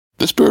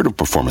The spirit of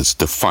performance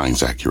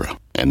defines Acura,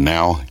 and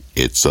now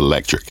it's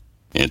electric.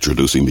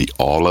 Introducing the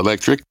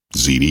all-electric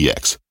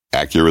ZDX,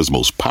 Acura's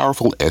most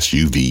powerful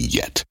SUV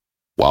yet.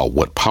 While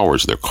what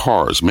powers their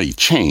cars may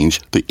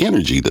change, the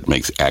energy that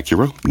makes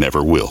Acura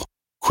never will.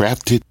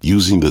 Crafted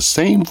using the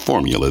same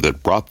formula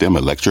that brought them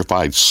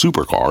electrified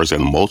supercars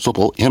and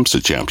multiple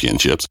IMSA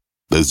championships,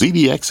 the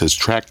ZDX has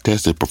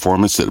track-tested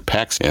performance that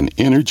packs an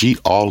energy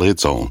all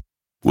its own.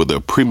 With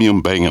a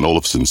premium Bang &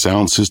 Olufsen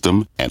sound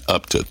system and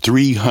up to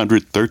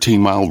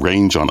 313-mile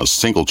range on a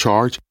single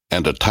charge,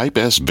 and a Type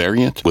S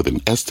variant with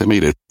an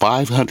estimated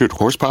 500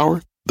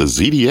 horsepower, the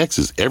ZDX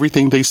is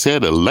everything they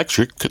said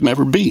electric could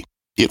never be.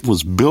 It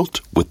was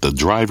built with the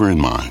driver in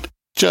mind,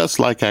 just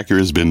like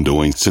Acura's been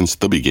doing since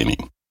the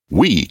beginning.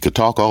 We could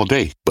talk all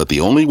day, but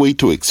the only way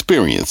to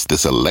experience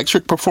this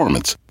electric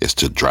performance is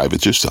to drive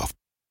it yourself.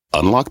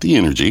 Unlock the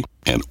energy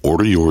and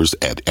order yours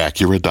at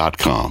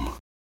Acura.com.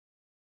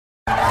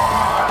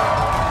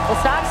 Well,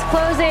 stocks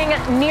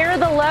closing near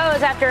the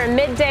lows after a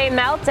midday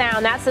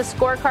meltdown. That's the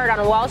scorecard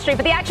on Wall Street,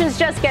 but the action's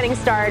just getting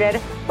started.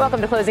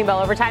 Welcome to Closing Bell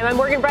Overtime. I'm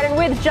Morgan Brennan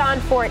with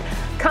John Fort.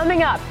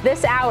 Coming up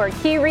this hour,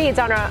 key reads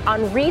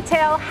on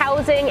retail,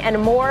 housing,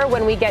 and more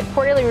when we get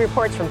quarterly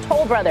reports from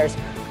Toll Brothers,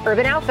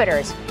 Urban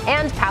Outfitters,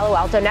 and Palo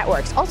Alto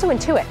Networks. Also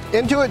Intuit.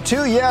 Intuit,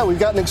 too, yeah. We've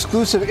got an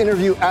exclusive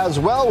interview as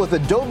well with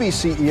Adobe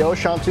CEO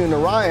Shantanu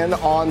Narayen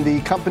on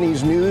the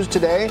company's news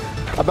today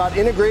about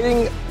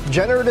integrating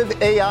generative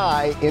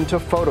AI into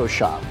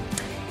Photoshop.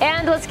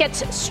 And let's get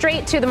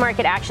straight to the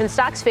market action.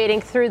 Stocks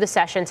fading through the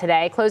session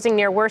today, closing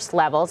near worst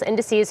levels.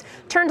 Indices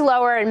turned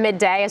lower at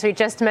midday, as we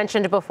just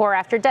mentioned before,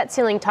 after debt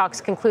ceiling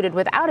talks concluded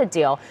without a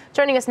deal.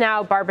 Joining us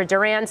now, Barbara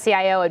Doran,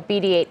 CIO at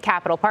BD8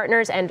 Capital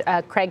Partners, and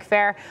Craig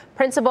Fehr,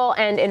 Principal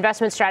and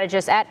Investment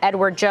Strategist at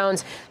Edward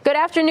Jones. Good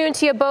afternoon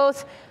to you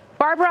both.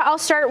 Barbara, I'll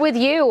start with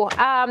you.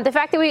 The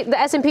fact that the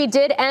S&P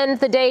did end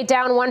the day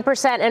down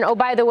 1%, and oh,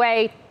 by the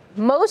way,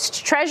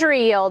 most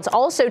Treasury yields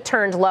also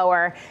turned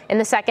lower in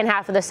the second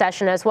half of the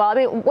session as well. I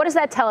mean, what does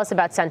that tell us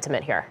about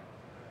sentiment here?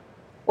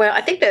 Well,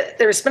 I think that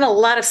there's been a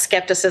lot of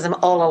skepticism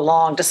all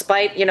along,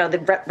 despite,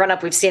 the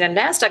run-up we've seen in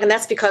NASDAQ, and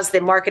that's because the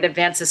market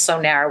advance is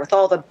so narrow with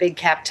all the big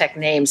cap tech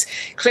names.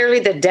 Clearly,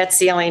 the debt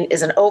ceiling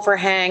is an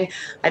overhang.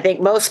 I think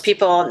most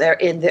people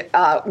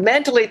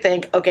mentally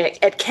think, okay,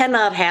 it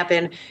cannot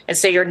happen, and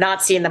so you're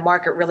not seeing the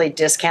market really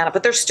discount it.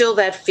 But there's still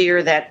that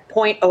fear, that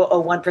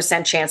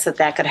 0.001% chance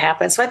that could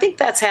happen. So I think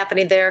that's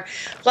happening there.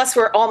 Plus,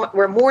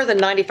 we're more than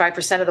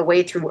 95% of the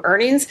way through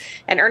earnings,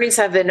 and earnings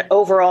have been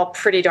overall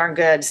pretty darn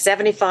good.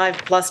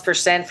 75+%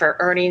 for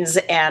earnings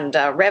and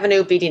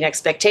revenue beating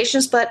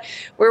expectations, but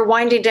we're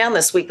winding down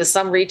this week with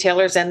some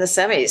retailers and the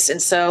semis.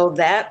 And so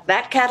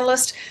that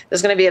catalyst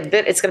is going to be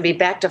it's going to be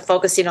back to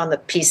focusing on the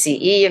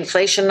PCE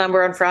inflation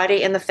number on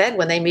Friday and the Fed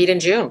when they meet in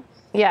June.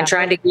 Yeah. And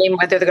trying to game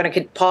whether they're going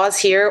to pause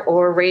here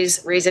or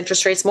raise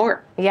interest rates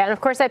more. Yeah, and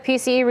of course that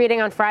PCE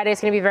reading on Friday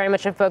is going to be very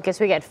much in focus.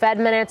 We get Fed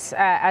minutes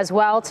as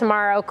well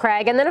tomorrow,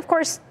 Craig. And then, of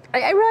course,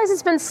 I realize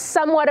it's been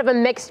somewhat of a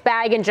mixed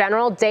bag in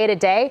general, day to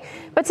day.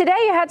 But today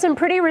you had some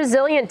pretty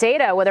resilient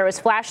data, whether it was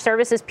flash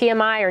services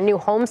PMI or new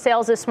home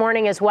sales this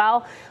morning as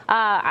well.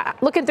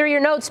 Looking through your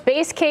notes,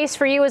 base case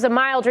for you is a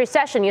mild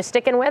recession. You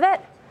sticking with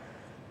it?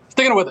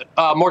 Sticking with it.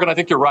 Morgan, I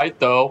think you're right,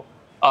 though.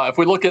 If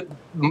we look at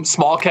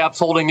small caps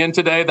holding in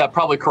today, that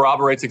probably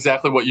corroborates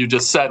exactly what you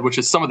just said, which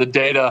is some of the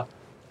data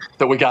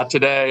that we got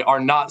today are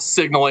not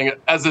signaling,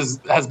 as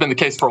has been the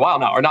case for a while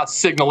now, are not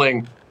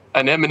signaling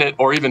an imminent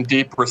or even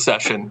deep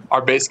recession.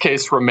 Our base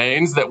case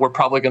remains that we're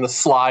probably going to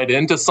slide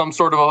into some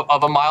sort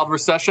of a mild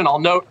recession. I'll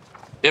note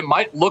it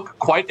might look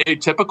quite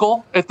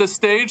atypical at this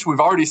stage. We've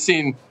already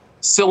seen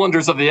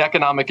cylinders of the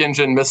economic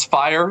engine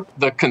misfire.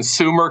 The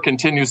consumer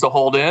continues to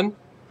hold in.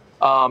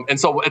 And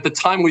so at the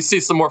time we see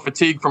some more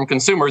fatigue from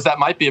consumers, that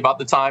might be about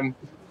the time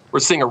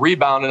we're seeing a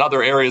rebound in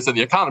other areas of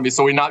the economy.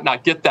 So we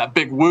not get that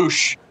big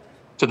whoosh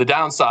to the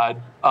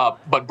downside.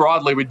 But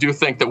broadly, we do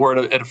think that we're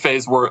at a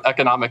phase where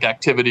economic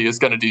activity is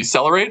going to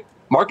decelerate.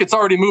 Markets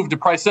already moved to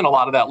price in a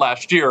lot of that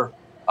last year.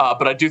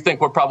 But I do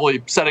think we're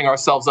probably setting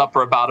ourselves up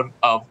for a bout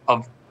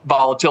of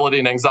volatility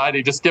and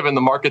anxiety, just given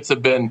the markets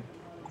have been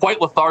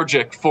quite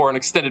lethargic for an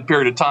extended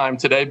period of time,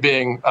 today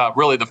being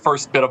really the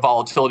first bit of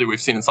volatility we've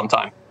seen in some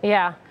time.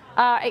 Yeah.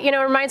 It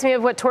reminds me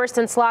of what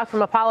Torsten Slok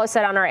from Apollo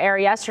said on our air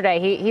yesterday.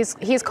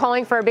 He's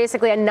calling for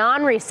basically a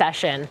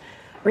non-recession.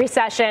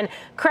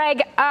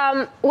 Craig,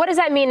 what does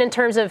that mean in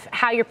terms of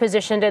how you're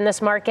positioned in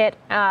this market?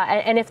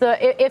 And if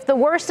the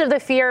worst of the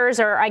fears,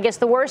 or I guess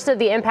the worst of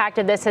the impact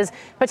of this has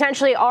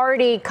potentially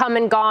already come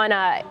and gone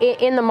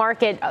in the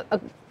market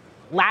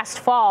last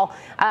fall,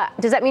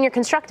 does that mean you're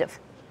constructive?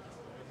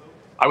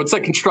 I would say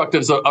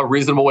constructive is a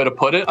reasonable way to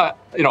put it.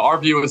 Our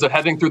view is that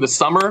heading through the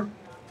summer,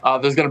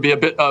 there's going to be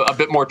a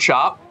bit more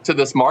chop to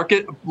this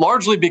market,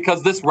 largely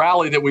because this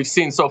rally that we've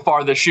seen so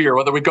far this year,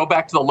 whether we go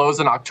back to the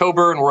lows in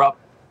October and we're up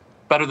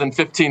better than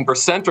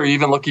 15%, or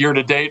even look year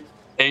to date,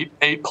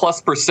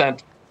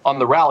 8+% on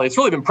the rally. It's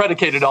really been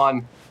predicated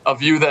on a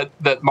view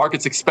that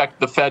markets expect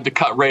the Fed to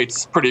cut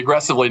rates pretty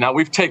aggressively. Now,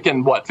 we've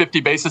taken,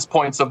 50 basis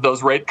points of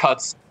those rate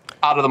cuts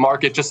out of the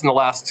market just in the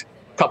last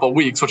couple of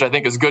weeks, which I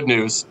think is good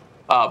news.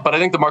 But I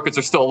think the markets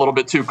are still a little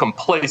bit too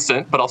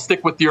complacent. But I'll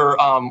stick with your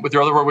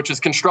other word, which is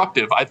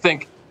constructive. I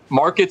think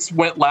markets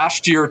went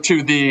last year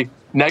to the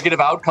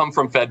negative outcome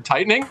from Fed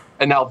tightening.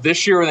 And now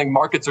this year, I think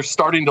markets are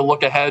starting to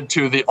look ahead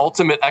to the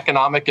ultimate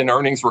economic and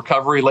earnings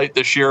recovery late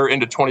this year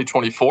into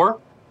 2024.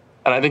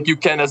 And I think you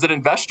can, as an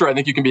investor, I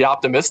think you can be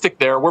optimistic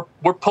there.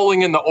 We're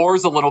pulling in the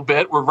oars a little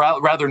bit. We're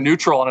rather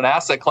neutral on an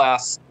asset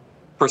class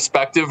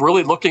perspective,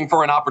 really looking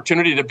for an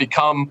opportunity to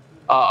become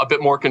a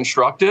bit more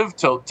constructive,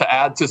 to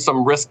add to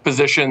some risk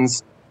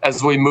positions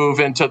as we move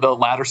into the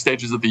latter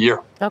stages of the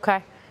year.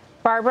 Okay.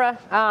 Barbara,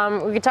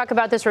 we could talk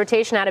about this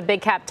rotation out of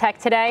big cap tech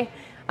today.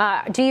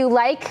 Do you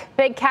like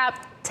big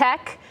cap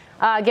tech,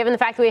 given the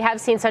fact that we have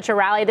seen such a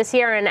rally this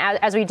year? And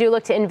as we do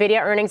look to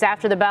NVIDIA earnings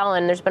after the bell,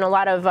 and there's been a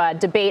lot of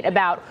debate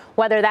about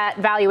whether that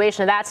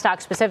valuation of that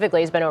stock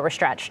specifically has been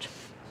overstretched.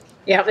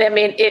 Yeah, I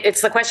mean,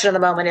 it's the question of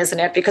the moment, isn't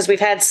it? Because we've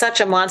had such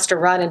a monster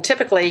run, and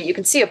typically you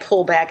can see a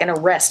pullback and a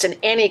rest in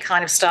any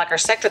kind of stock or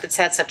sector that's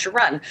had such a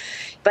run.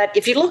 But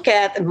if you look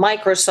at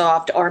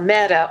Microsoft or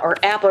Meta or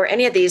Apple or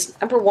any of these,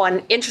 number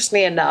one,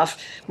 interestingly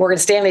enough, Morgan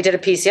Stanley did a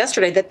piece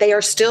yesterday that they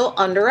are still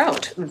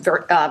under-owned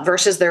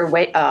versus their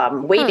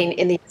weighting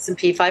in the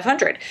S&P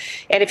 500.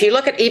 And if you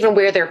look at even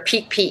where their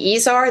peak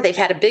PEs are, they've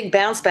had a big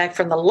bounce back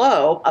from the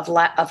low of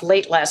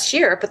late last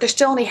year, but they're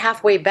still only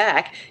halfway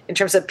back in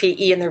terms of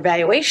PE and their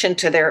valuation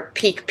to their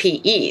peak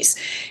PEs.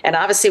 And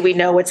obviously we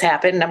know what's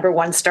happened. Number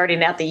one,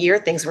 starting out the year,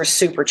 things were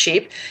super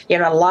cheap, a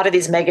lot of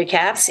these mega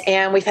caps.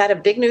 And we've had a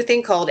big new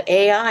thing called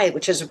AI,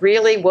 which has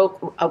really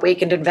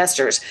awakened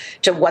investors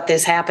to what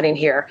is happening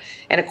here.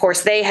 And of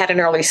course, they had an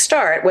early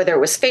start, whether it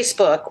was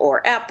Facebook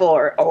or Apple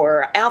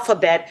or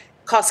Alphabet,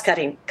 cost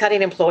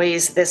cutting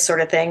employees, this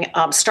sort of thing,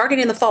 starting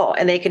in the fall,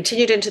 and they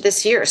continued into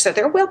this year. So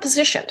they're well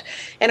positioned.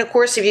 And of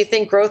course, if you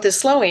think growth is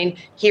slowing,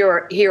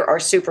 here are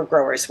super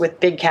growers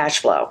with big cash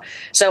flow.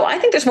 So I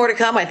think there's more to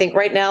come. I think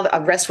right now a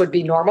rest would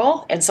be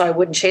normal, and so I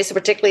wouldn't chase it,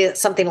 particularly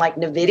something like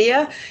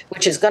NVIDIA,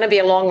 which is going to be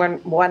a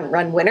long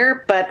run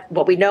winner. But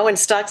what we know in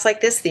stocks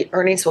like this, the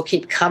earnings will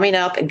keep coming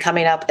up, and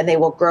they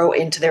will grow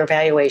into their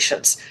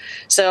valuations.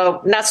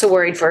 So not so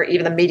worried for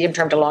even the medium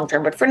term to long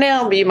term, but for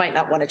now, you might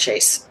not want to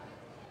chase.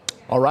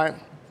 All right.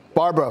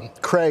 Barbara,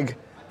 Craig,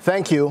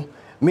 thank you.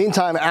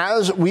 Meantime,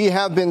 as we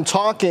have been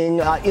talking,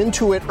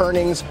 Intuit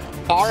earnings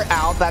are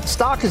out. That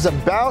stock is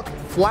about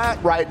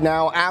flat right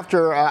now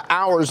after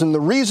hours, and the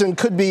reason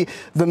could be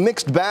the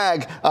mixed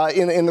bag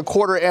in the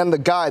quarter and the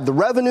guide. The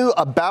revenue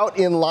about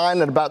in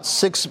line at about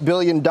 $6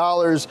 billion.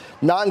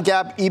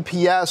 Non-GAAP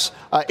EPS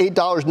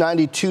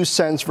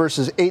 $8.92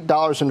 versus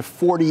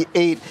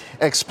 $8.48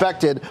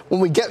 expected.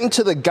 When we get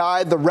into the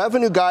guide, the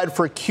revenue guide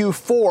for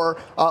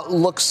Q4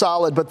 looks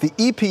solid, but the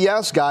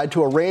EPS guide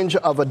to a range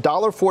of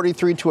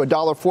 $1.43 to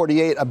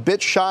 $1.48, a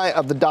bit shy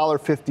of the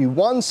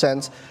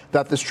 $1.51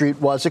 that the street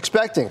was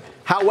expecting.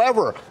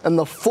 However, in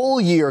the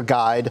full year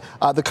guide,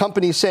 the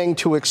company is saying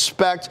to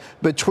expect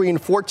between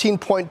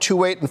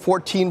 $14.28 and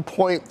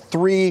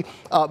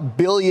 $14.3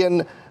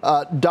 billion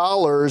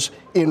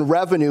in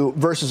revenue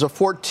versus a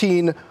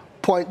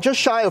just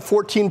shy of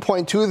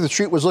 14.2 the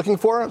street was looking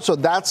for. So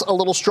that's a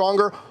little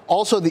stronger.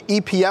 Also, the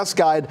EPS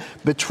guide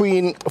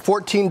between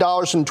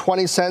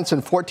 $14.20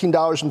 and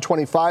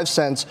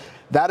 $14.25.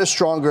 That is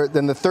stronger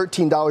than the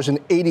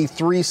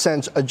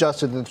 $13.83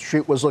 adjusted that the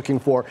street was looking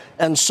for.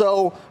 And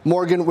so,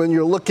 Morgan, when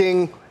you're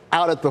looking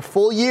out at the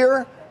full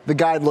year, the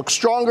guide looks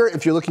stronger.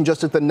 If you're looking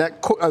just at the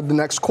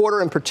next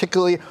quarter, and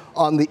particularly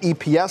on the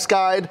EPS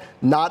guide,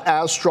 not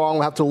as strong.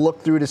 We'll have to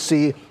look through to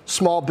see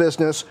small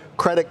business,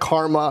 Credit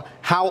Karma,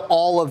 how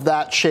all of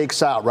that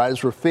shakes out, right?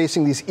 As we're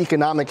facing these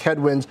economic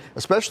headwinds,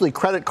 especially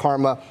Credit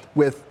Karma,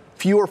 with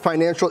fewer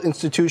financial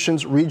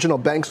institutions, regional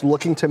banks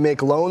looking to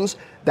make loans.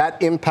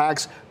 That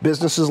impacts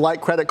businesses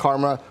like Credit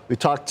Karma. We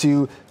talked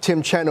to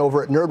Tim Chen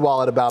over at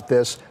NerdWallet about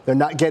this. They're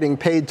not getting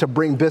paid to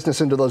bring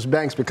business into those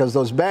banks because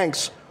those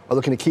banks are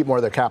looking to keep more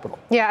of their capital.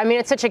 Yeah, I mean,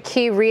 it's such a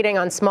key reading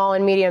on small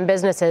and medium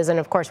businesses. And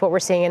of course, what we're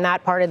seeing in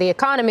that part of the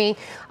economy,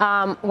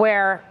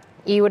 where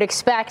you would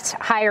expect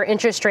higher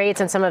interest rates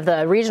and some of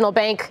the regional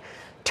bank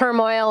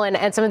turmoil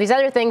and some of these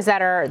other things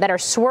that are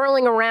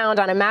swirling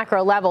around on a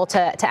macro level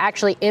to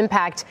actually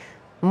impact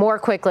more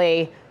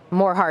quickly,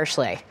 more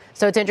harshly.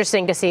 So it's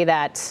interesting to see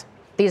that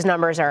these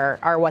numbers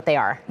are what they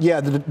are. Yeah,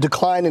 the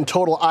decline in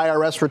total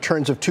IRS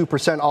returns of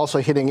 2% also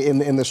hitting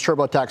in this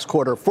TurboTax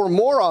quarter. For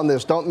more on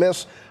this, don't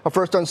miss a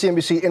First on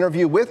CNBC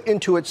interview with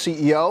Intuit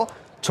CEO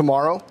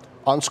tomorrow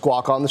on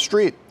Squawk on the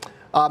Street.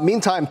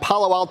 Meantime,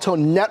 Palo Alto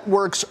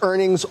Networks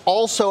earnings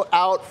also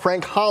out.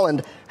 Frank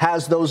Holland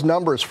has those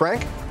numbers.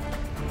 Frank?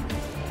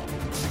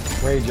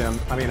 Hey, Jim.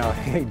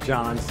 Hey,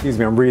 John. Excuse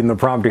me. I'm reading the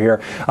prompter here.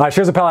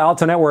 Shares of Palo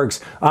Alto Networks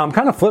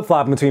kind of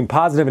flip-flopping between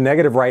positive and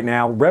negative right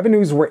now.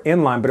 Revenues were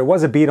in line, but it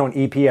was a beat on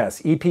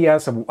EPS.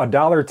 EPS of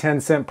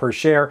 $1.10 per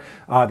share.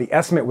 The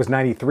estimate was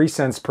 93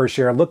 cents per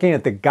share. Looking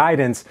at the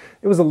guidance,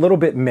 it was a little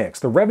bit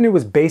mixed. The revenue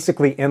was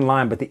basically in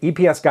line, but the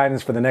EPS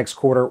guidance for the next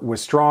quarter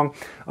was strong.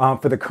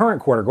 For the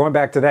current quarter, going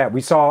back to that, we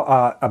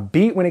saw a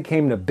beat when it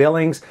came to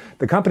billings.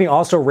 The company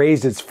also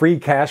raised its free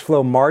cash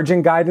flow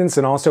margin guidance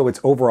and also its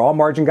overall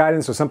margin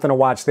guidance, so something to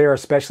watch there,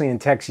 especially in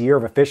tech's year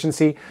of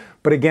efficiency.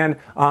 But again,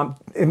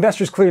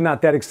 investors clearly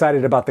not that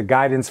excited about the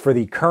guidance for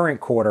the current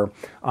quarter.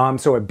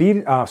 So a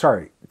beat,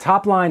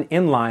 top line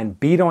in line,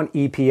 beat on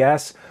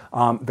EPS.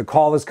 The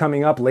call is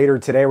coming up later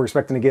today. We're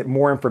expecting to get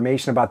more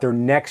information about their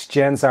next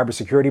gen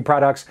cybersecurity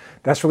products.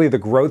 That's really the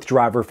growth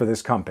driver for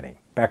this company.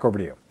 Back over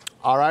to you.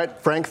 All right,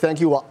 Frank,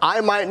 thank you. Well,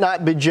 I might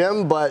not be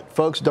Jim, but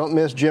folks, don't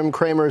miss Jim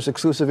Cramer's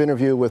exclusive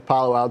interview with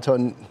Palo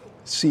Alto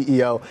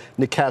CEO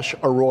Nikesh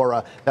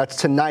Arora. That's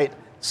tonight,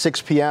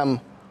 6 p.m.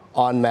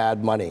 on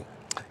Mad Money.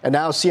 And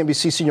now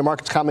CNBC senior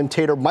markets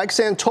commentator Mike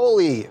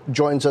Santoli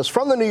joins us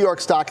from the New York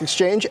Stock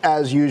Exchange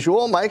as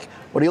usual. Mike,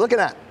 what are you looking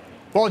at?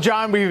 Well,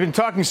 John, we've been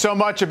talking so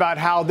much about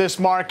how this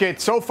market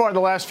so far the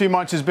last few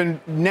months has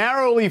been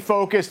narrowly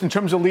focused in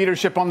terms of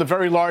leadership on the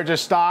very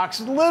largest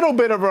stocks. A little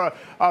bit of a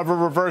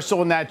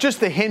reversal in that, just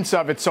the hints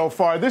of it so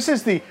far. This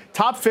is the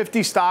top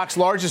 50 stocks,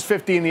 largest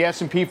 50 in the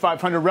S&P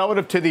 500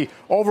 relative to the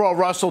overall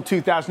Russell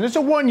 2000. It's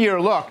a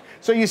one-year look.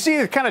 So you see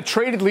it kind of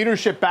traded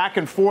leadership back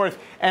and forth,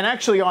 and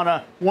actually on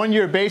a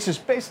one-year basis,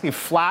 basically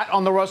flat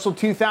on the Russell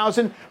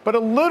 2000, but a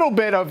little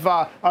bit of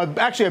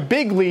actually a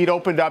big lead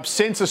opened up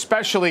since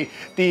especially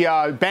the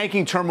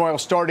banking turmoil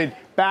started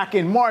back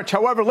in March.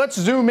 However, let's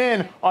zoom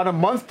in on a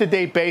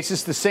month-to-date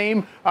basis, the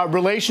same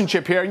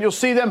relationship here, and you'll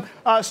see them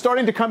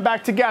starting to come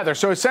back together.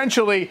 So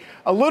essentially,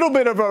 a little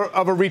bit of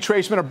a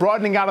retracement, a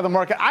broadening out of the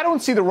market. I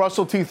don't see the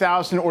Russell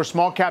 2000 or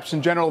small caps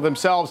in general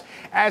themselves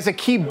as a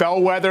key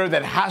bellwether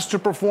that has to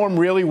perform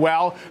really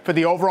well for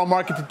the overall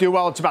market to do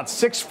well. It's about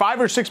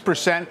 5 or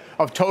 6%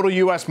 of total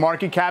U.S.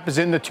 market cap is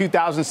in the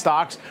 2,000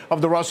 stocks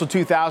of the Russell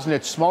 2000.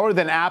 It's smaller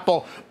than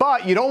Apple,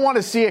 but you don't want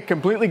to see it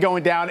completely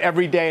going down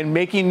every day and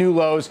making new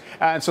lows.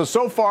 And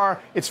so far,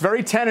 it's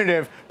very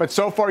tentative, but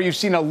so far you've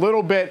seen a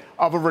little bit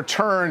of a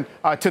return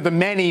to the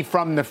many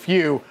from the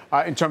few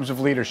in terms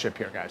of leadership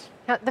here, guys.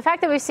 Now, the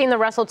fact that we've seen the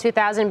Russell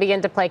 2000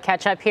 begin to play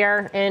catch-up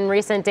here in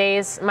recent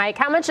days, Mike,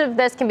 how much of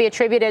this can be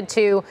attributed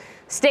to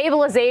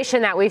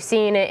stabilization that we've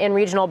seen in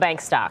regional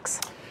bank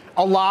stocks?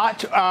 A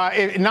lot,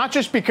 not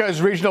just because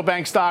regional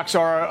bank stocks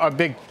are a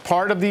big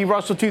part of the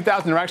Russell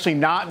 2000. They're actually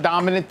not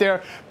dominant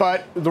there,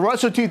 but the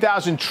Russell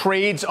 2000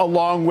 trades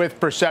along with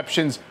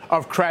perceptions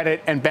of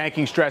credit and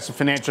banking stress and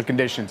financial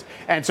conditions.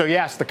 And so,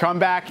 yes, the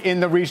comeback in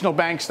the regional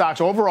bank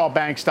stocks, overall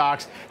bank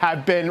stocks,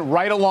 have been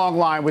right along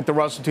line with the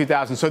Russell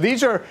 2000. So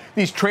these are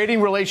these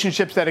trading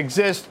relationships that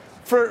exist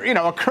for,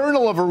 a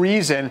kernel of a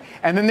reason,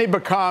 and then they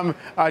become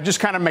just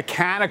kind of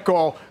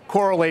mechanical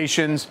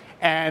correlations,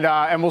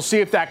 and we'll see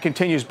if that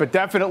continues. But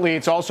definitely,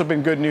 it's also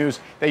been good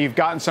news that you've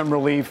gotten some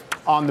relief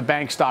on the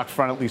bank stock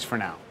front, at least for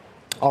now.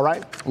 All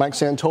right, Mike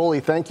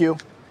Santoli, thank you.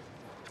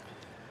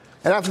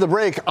 And after the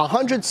break,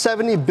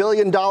 $170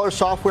 billion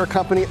software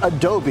company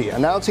Adobe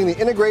announcing the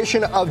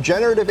integration of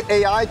generative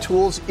AI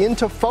tools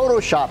into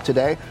Photoshop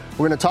today.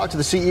 We're going to talk to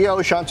the CEO,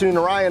 Shantanu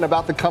Narayen,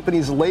 about the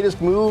company's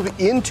latest move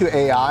into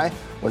AI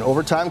when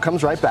Overtime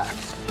comes right back.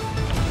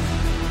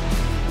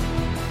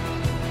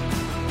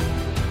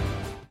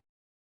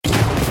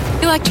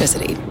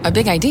 Electricity, a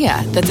big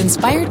idea that's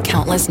inspired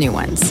countless new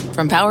ones.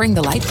 From powering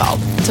the light bulb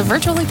to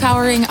virtually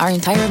powering our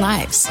entire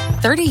lives.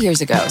 30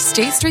 years ago,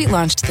 State Street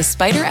launched the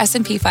Spider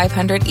S&P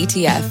 500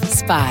 ETF,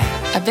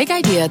 SPY. A big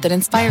idea that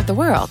inspired the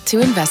world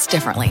to invest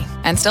differently.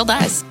 And still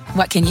does.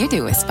 What can you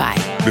do with SPY?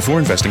 Before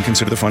investing,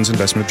 consider the fund's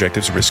investment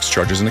objectives, risks,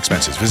 charges, and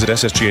expenses. Visit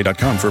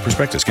ssga.com for a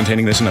prospectus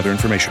containing this and other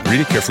information. Read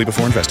it carefully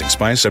before investing.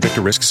 SPY is subject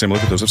to risks similar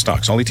to those of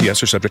stocks. All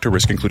ETFs are subject to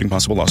risk, including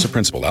possible loss of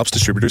principal. Alps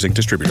Distributors, Inc.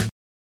 Distributor.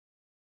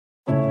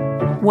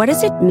 What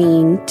does it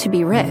mean to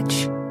be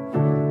rich?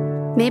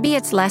 Maybe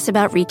it's less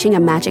about reaching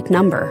a magic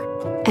number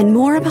and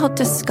more about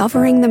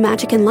discovering the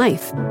magic in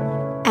life.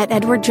 At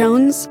Edward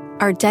Jones,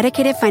 our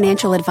dedicated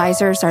financial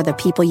advisors are the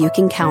people you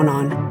can count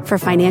on for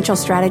financial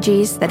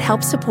strategies that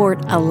help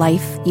support a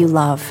life you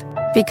love.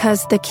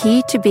 Because the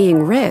key to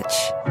being rich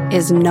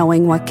is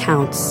knowing what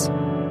counts.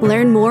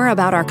 Learn more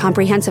about our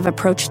comprehensive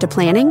approach to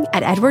planning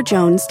at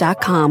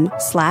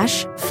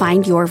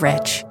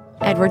edwardjones.com/findyourrich.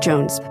 Edward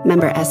Jones,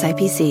 member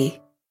SIPC.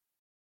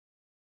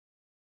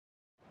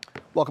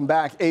 Welcome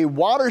back. A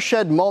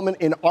watershed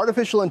moment in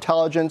artificial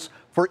intelligence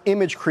for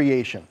image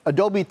creation.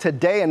 Adobe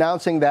today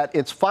announcing that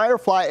its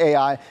Firefly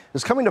AI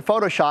is coming to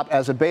Photoshop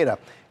as a beta.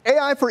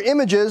 AI for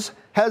images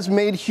has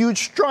made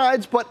huge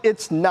strides, but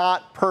it's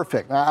not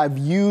perfect. Now, I've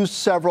used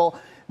several.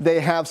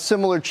 They have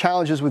similar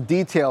challenges with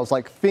details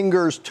like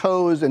fingers,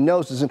 toes, and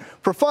noses. And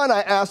for fun,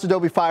 I asked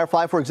Adobe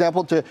Firefly, for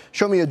example, to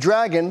show me a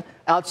dragon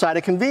outside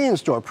a convenience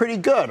store. Pretty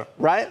good,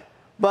 right?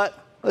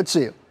 But Let's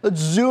see. Let's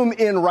zoom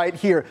in right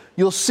here.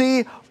 You'll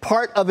see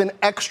part of an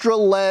extra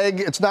leg.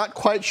 It's not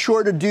quite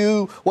sure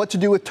what to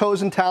do with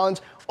toes and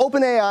talons.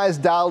 OpenAI's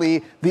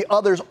DALL-E, the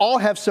others all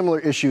have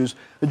similar issues.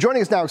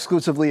 Joining us now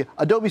exclusively,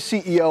 Adobe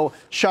CEO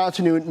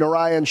Shantanu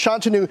Narayen.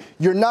 Shantanu,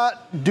 you're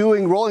not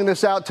rolling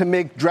this out to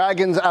make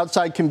dragons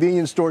outside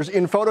convenience stores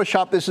in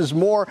Photoshop. This is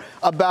more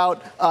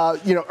about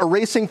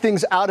erasing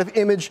things out of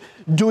image,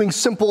 doing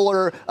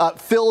simpler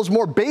fills,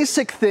 more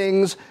basic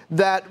things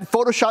that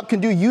Photoshop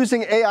can do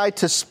using AI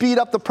to speed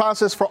up the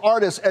process for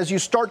artists as you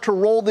start to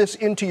roll this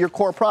into your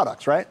core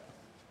products, right?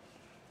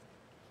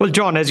 Well,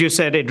 John, as you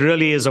said, it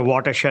really is a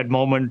watershed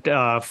moment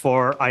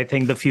for, I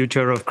think, the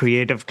future of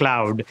Creative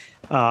Cloud.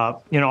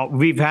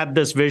 We've had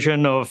this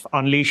vision of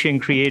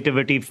unleashing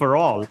creativity for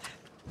all.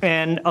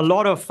 And a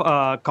lot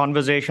of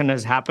conversation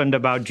has happened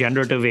about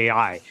generative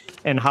AI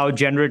and how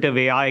generative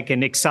AI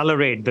can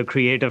accelerate the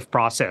creative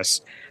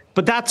process.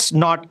 But that's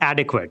not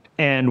adequate.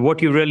 And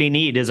what you really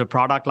need is a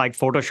product like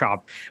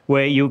Photoshop,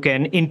 where you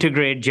can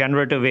integrate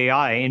generative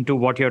AI into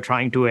what you're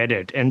trying to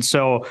edit. And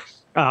so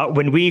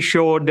when we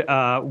showed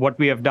what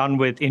we have done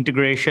with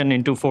integration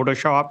into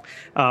Photoshop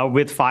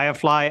with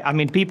Firefly, I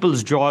mean,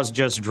 people's jaws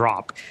just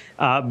drop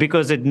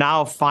because it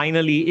now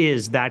finally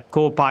is that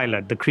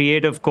co-pilot, the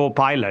creative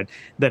co-pilot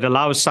that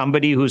allows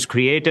somebody who's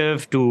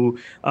creative to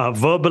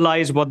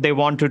verbalize what they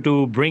want to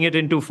do, bring it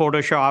into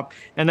Photoshop,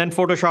 and then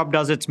Photoshop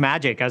does its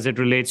magic as it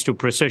relates to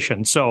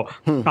precision. So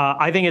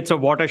I think it's a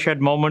watershed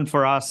moment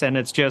for us, and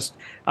it's just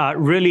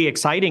really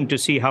exciting to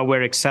see how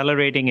we're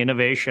accelerating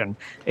innovation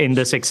in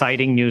this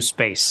exciting new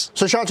space.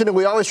 So, Shantanu,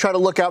 we always try to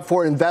look out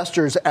for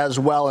investors as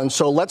well. And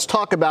so let's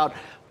talk about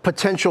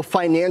potential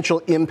financial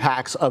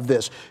impacts of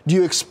this. Do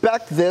you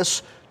expect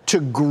this to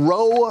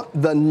grow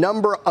the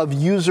number of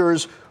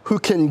users who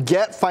can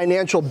get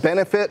financial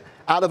benefit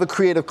out of a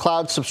Creative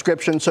Cloud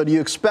subscription? So do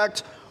you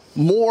expect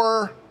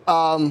more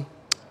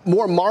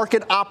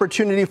market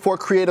opportunity for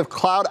Creative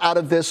Cloud out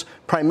of this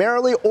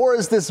primarily, or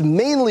is this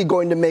mainly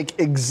going to make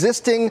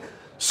existing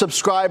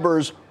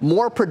subscribers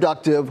more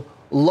productive,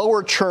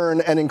 lower churn,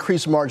 and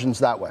increase margins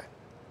that way?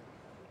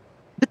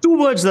 The two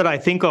words that I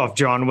think of,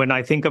 John, when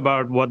I think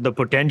about what the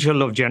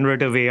potential of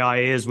generative AI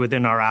is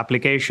within our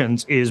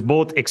applications is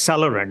both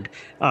accelerant,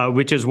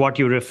 which is what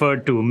you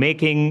referred to,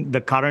 making the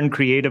current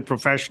creative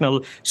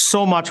professional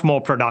so much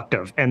more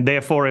productive. And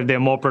therefore, if they're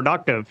more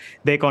productive,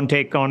 they can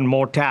take on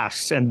more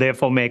tasks and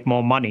therefore make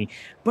more money.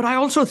 But I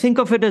also think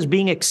of it as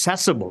being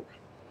accessible.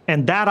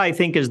 And that, I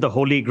think, is the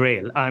holy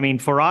grail. I mean,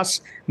 for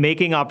us,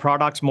 making our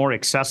products more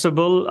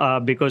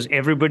accessible because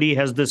everybody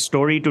has this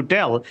story to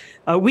tell.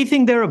 We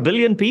think there are 1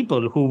 billion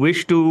people who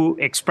wish to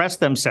express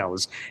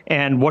themselves.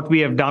 And what we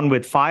have done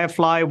with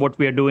Firefly, what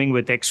we are doing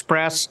with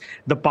Express,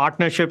 the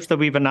partnerships that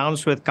we've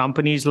announced with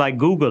companies like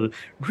Google,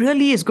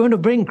 really is going to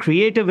bring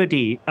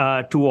creativity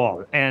to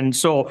all. And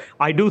so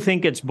I do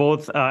think it's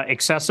both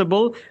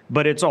accessible,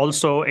 but it's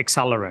also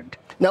accelerant.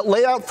 Now,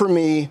 lay out for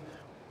me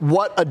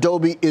what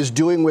Adobe is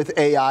doing with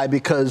AI,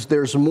 because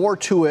there's more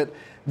to it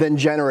than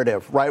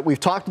generative, right? We've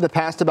talked in the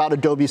past about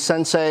Adobe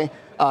Sensei.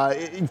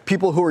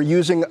 People who are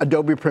using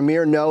Adobe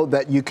Premiere know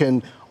that you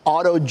can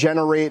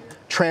auto-generate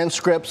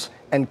transcripts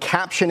and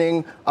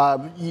captioning.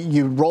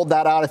 You rolled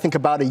that out, I think,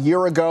 about a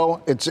year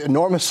ago. It's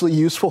enormously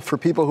useful for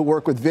people who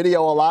work with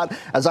video a lot,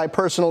 as I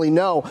personally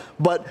know.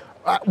 But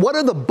what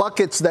are the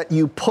buckets that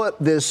you put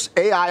this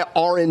AI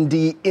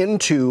R&D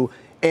into,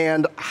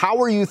 and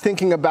how are you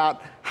thinking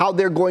about how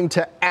they're going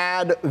to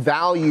add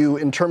value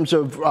in terms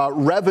of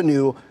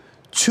revenue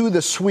to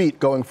the suite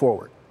going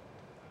forward?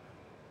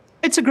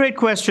 It's a great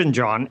question,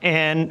 John.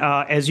 And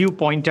as you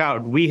point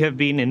out, we have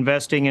been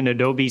investing in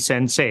Adobe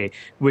Sensei,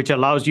 which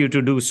allows you to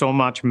do so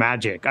much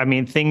magic. I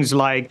mean, things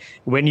like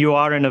when you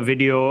are in a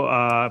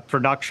video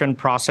production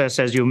process,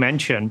 as you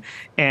mentioned,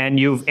 and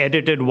you've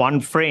edited one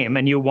frame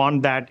and you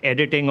want that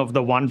editing of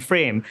the one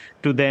frame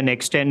to then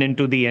extend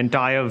into the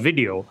entire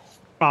video.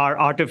 Our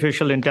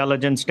artificial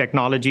intelligence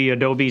technology,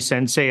 Adobe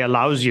Sensei,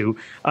 allows you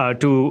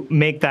to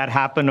make that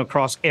happen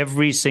across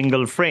every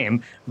single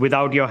frame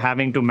without you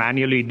having to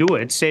manually do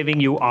it, saving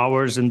you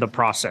hours in the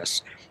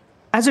process.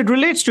 As it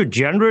relates to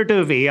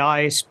generative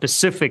AI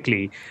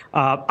specifically,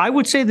 I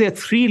would say there are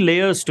 3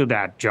 layers to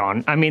that,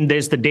 John. I mean,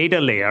 there's the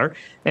data layer,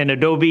 and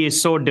Adobe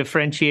is so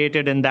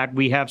differentiated in that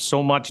we have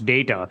so much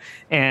data.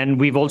 And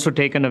we've also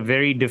taken a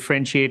very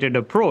differentiated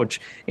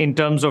approach in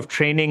terms of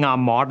training our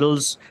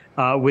models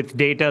with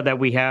data that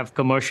we have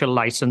commercial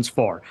license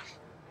for.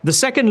 The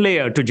second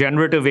layer to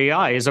generative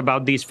AI is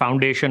about these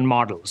foundation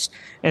models.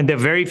 And there are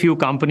very few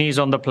companies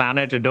on the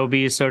planet,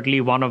 Adobe is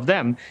certainly one of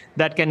them,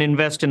 that can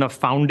invest in a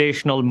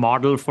foundational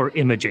model for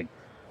imaging.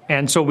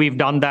 And so we've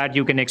done that.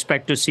 You can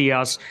expect to see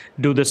us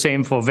do the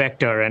same for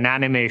vector and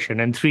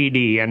animation and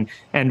 3D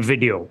and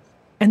video.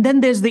 And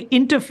then there's the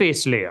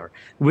interface layer,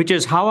 which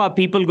is how are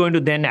people going to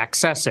then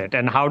access it,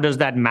 and how does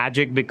that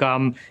magic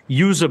become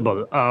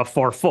usable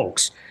for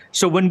folks?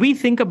 So when we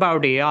think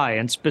about AI,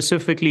 and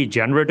specifically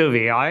generative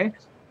AI,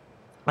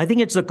 I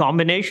think it's the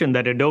combination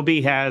that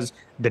Adobe has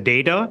the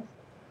data,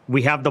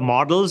 We have the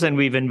models, and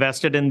we've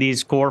invested in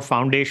these core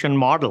foundation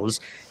models.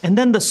 And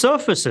then the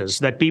surfaces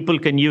that people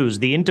can use,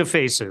 the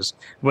interfaces,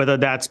 whether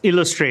that's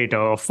Illustrator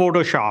or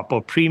Photoshop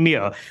or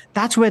Premiere,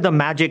 that's where the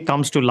magic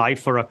comes to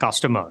life for a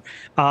customer.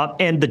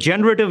 And the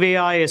generative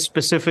AI is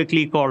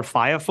specifically called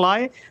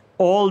Firefly.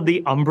 All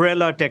the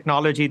umbrella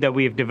technology that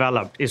we've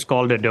developed is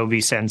called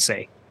Adobe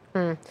Sensei.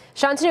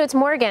 Shantanu, it's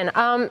Morgan.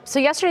 So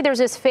yesterday there was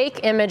this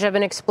fake image of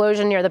an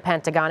explosion near the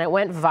Pentagon. It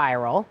went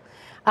viral.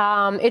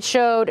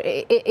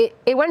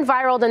 It went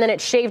viral, and then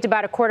it shaved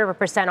about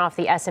 0.25% off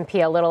the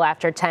S&P a little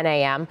after 10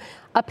 a.m.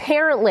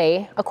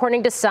 Apparently,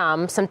 according to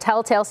some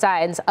telltale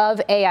signs of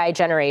AI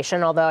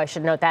generation, although I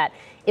should note that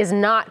is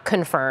not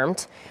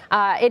confirmed.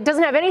 It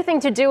doesn't have anything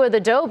to do with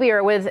Adobe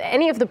or with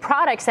any of the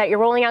products that you're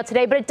rolling out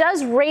today, but it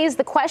does raise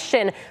the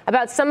question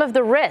about some of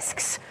the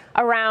risks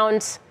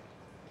around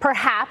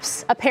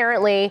perhaps,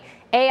 apparently,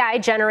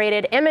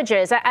 AI-generated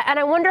images. And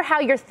I wonder how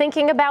you're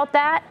thinking about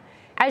that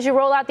as you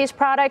roll out these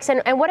products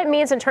and what it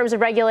means in terms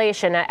of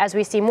regulation as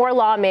we see more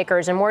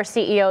lawmakers and more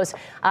CEOs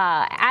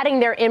adding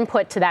their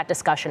input to that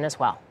discussion as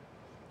well.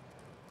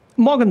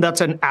 Morgan, that's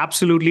an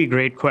absolutely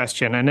great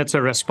question, and it's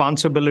a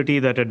responsibility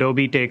that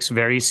Adobe takes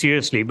very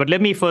seriously. But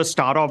let me first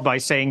start off by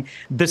saying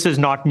this is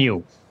not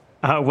new.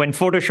 When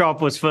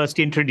Photoshop was first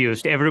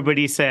introduced,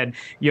 everybody said,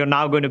 you're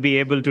now going to be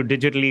able to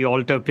digitally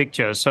alter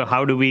pictures. So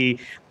how do we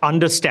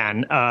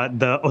understand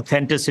the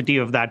authenticity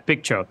of that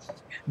picture?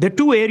 There are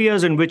two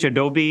areas in which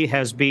Adobe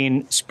has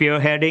been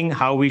spearheading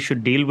how we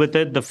should deal with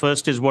it. The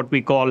first is what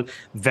we call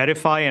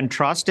verify and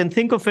trust. And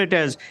think of it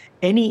as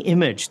any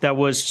image that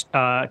was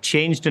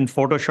changed in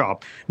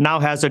Photoshop now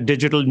has a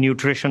digital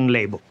nutrition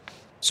label.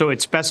 So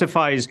it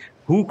specifies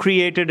who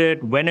created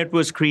it, when it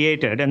was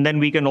created, and then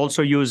we can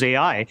also use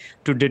AI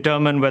to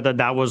determine whether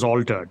that was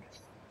altered.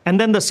 And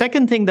then the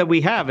second thing that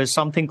we have is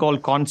something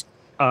called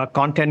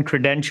content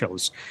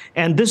credentials.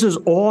 And this is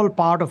all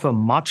part of a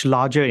much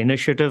larger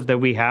initiative that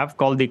we have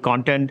called the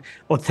Content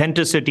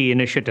Authenticity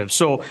Initiative.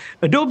 So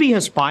Adobe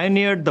has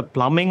pioneered the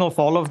plumbing of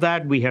all of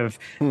that. We have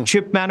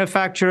chip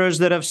manufacturers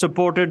that have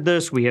supported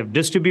this. We have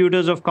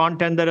distributors of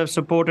content that have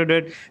supported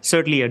it.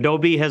 Certainly,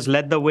 Adobe has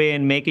led the way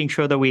in making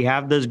sure that we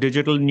have this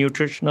digital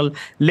nutritional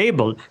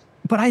label.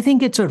 But I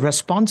think it's a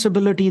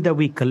responsibility that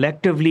we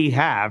collectively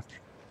have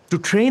to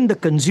train the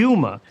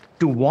consumer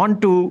to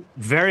want to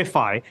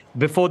verify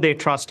before they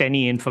trust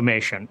any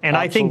information. And Absolutely.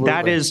 I think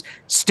that is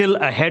still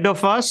ahead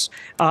of us.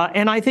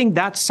 And I think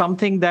that's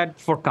something that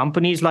for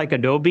companies like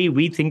Adobe,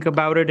 we think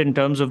about it in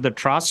terms of the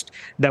trust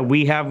that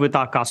we have with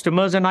our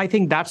customers. And I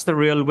think that's the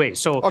real way.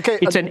 So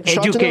it's an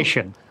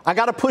education. I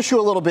got to push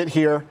you a little bit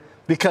here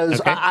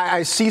because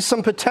I see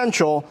some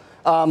potential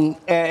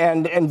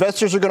and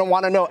investors are going to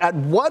want to know at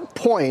what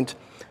point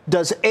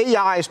does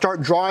AI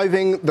start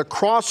driving the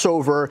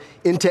crossover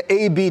into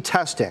A/B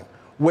testing,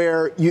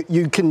 where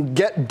you can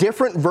get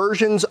different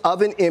versions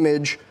of an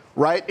image,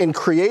 right, in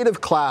Creative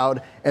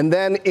Cloud, and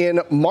then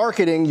in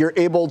marketing, you're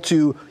able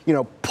to,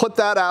 put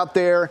that out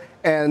there,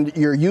 and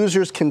your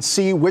users can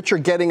see which are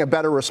getting a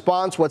better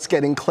response, what's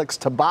getting clicks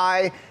to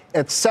buy,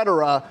 et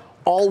cetera,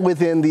 all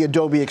within the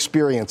Adobe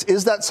experience.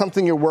 Is that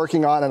something you're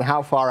working on, and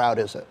how far out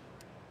is it?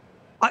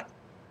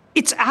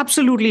 It's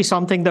absolutely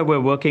something that we're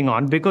working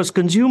on because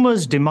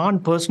consumers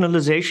demand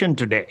personalization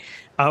today.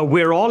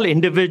 We're all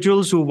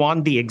individuals who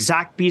want the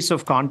exact piece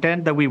of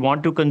content that we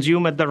want to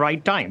consume at the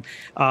right time.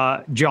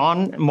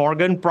 John,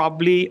 Morgan,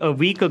 probably a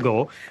week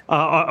ago,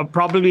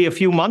 probably a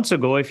few months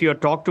ago, if you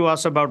had talked to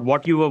us about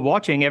what you were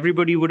watching,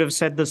 everybody would have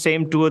said the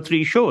same 2 or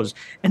 3 shows.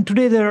 And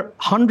today there are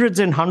hundreds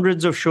and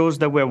hundreds of shows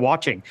that we're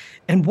watching.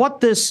 And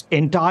what this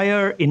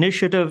entire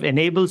initiative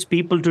enables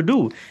people to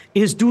do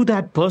is do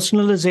that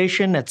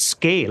personalization at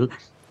scale,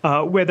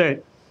 whether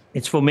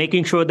it's for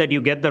making sure that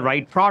you get the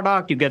right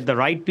product, you get the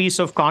right piece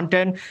of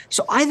content.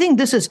 So I think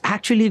this is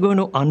actually going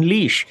to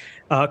unleash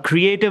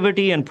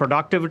creativity and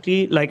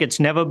productivity like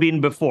it's never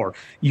been before.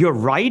 You're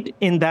right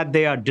in that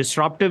there are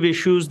disruptive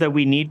issues that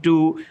we need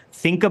to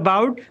think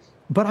about.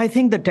 But I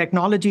think the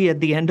technology at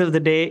the end of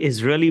the day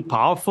is really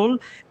powerful,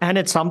 and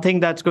it's something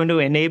that's going to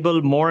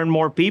enable more and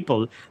more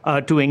people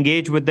to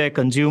engage with their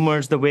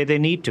consumers the way they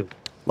need to.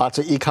 Lots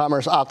of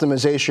e-commerce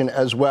optimization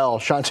as well.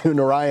 Shantanu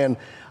Narayen,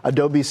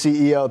 Adobe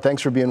CEO,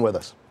 thanks for being with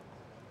us.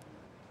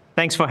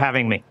 Thanks for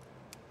having me.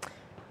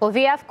 Well,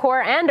 VF,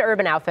 Core, and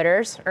Urban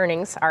Outfitters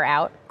earnings are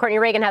out. Courtney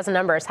Reagan has the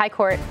numbers. Hi,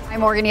 Court. Hi,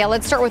 Morgan. Yeah,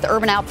 let's start with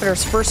Urban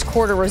Outfitters' first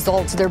quarter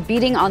results. They're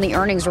beating on the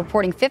earnings,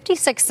 reporting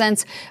 56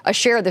 cents a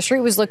share. The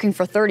street was looking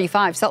for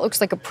 35, so that looks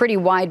like a pretty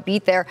wide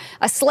beat there.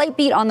 A slight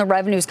beat on the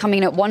revenues coming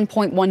in at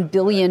 $1.1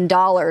 billion.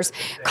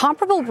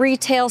 Comparable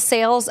retail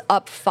sales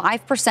up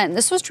 5%.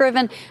 This was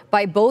driven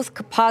by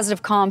both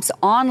positive comps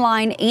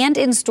online and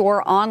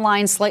in-store.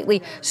 Online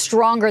slightly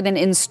stronger than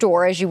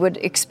in-store, as you would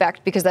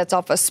expect, because that's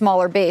off a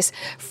smaller base.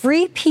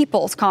 Free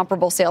People's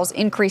comparable sales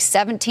increased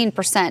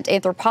 17%,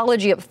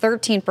 Anthropology up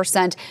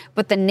 13%,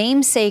 but the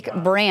namesake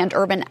brand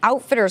Urban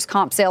Outfitters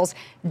comp sales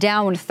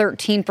down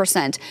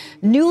 13%.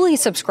 Newly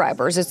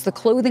subscribers, it's the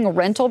clothing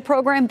rental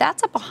program,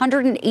 that's up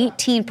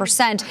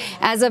 118%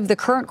 as of the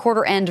current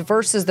quarter end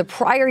versus the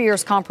prior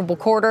year's comparable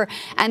quarter.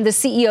 And the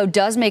CEO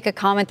does make a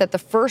comment that the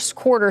first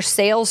quarter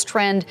sales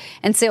trend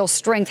and sales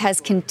strength has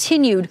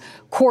continued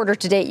quarter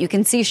to date. You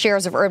can see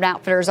shares of Urban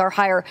Outfitters are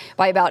higher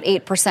by about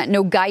 8%.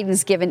 No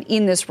guidance given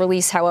in this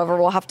release, however.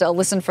 We'll have to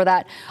listen for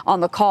that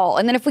on the call.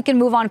 And then if we can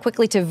move on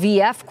quickly to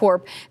VF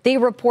Corp, they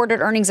reported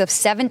earnings of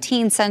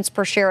 17 cents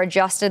per share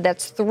adjusted.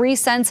 That's 3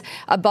 cents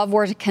above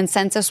where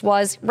consensus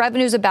was.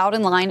 Revenue's about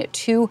in line at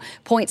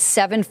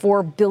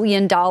 $2.74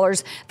 billion.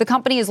 The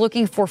company is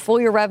looking for full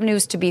year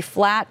revenues to be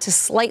flat to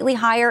slightly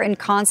higher in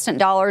constant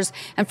dollars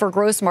and for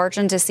gross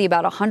margin to see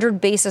about 100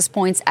 basis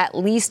points at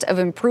least of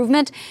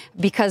improvement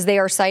because they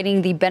are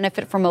citing the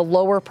benefit from a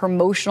lower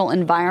promotional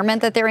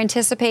environment that they're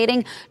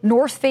anticipating.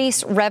 North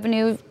Face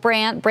revenue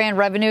brand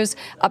revenues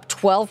up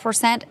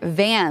 12%.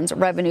 Vans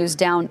revenues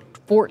down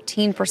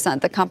 14%.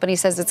 The company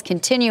says it's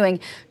continuing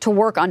to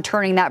work on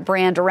turning that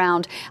brand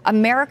around.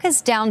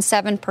 America's down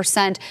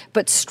 7%,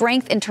 but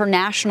strength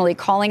internationally,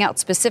 calling out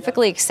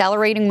specifically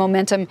accelerating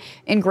momentum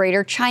in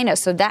Greater China.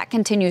 So that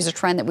continues a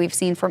trend that we've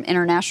seen from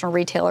international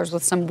retailers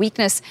with some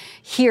weakness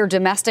here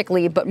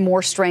domestically, but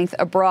more strength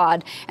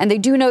abroad. And they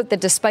do note that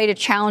despite a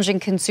challenging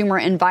consumer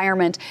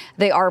environment,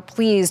 they are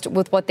pleased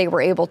with what they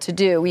were able to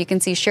do. You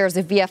can see shares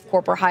of VF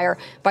Corp are higher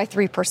by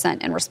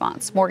 3% in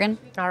response. Morgan?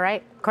 All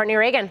right. Courtney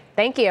Reagan,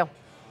 thank you.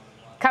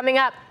 Coming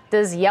up,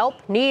 does Yelp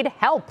need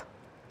help?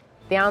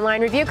 The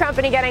online review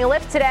company getting a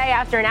lift today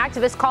after an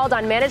activist called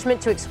on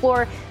management to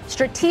explore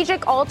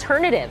strategic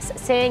alternatives,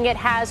 saying it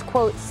has,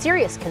 quote,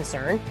 serious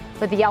concern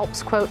with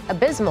Yelp's, quote,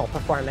 abysmal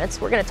performance.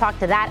 We're going to talk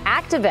to that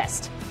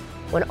activist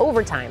when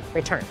Overtime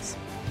returns.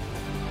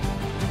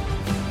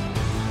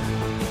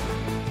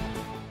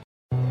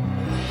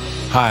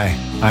 Hi,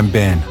 I'm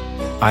Ben.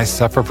 I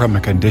suffer from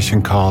a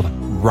condition called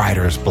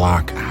writer's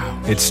block.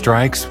 It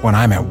strikes when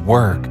I'm at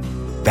work.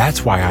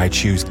 That's why I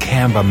choose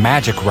Canva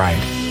Magic Write.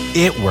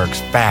 It works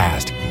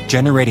fast,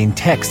 generating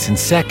text in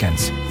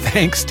seconds,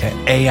 thanks to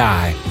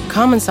AI.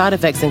 Common side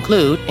effects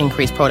include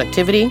increased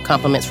productivity,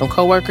 compliments from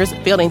coworkers,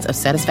 feelings of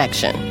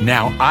satisfaction.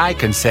 Now I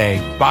can say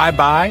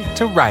bye-bye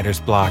to writer's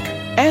block.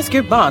 Ask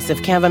your boss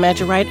if Canva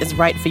Magic Write is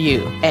right for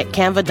you at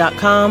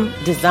canva.com,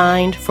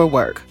 designed for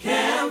work.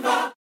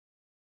 Canva.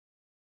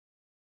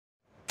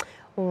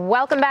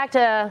 Welcome back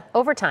to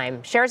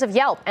Overtime. Shares of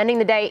Yelp ending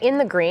the day in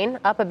the green,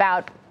 up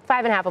about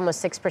 5.5%,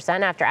 almost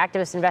 6% after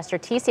activist investor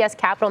TCS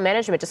Capital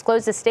Management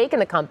disclosed a stake in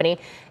the company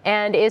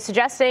and is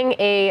suggesting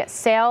a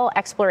sale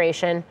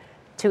exploration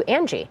to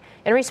Angie.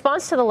 In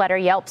response to the letter,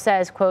 Yelp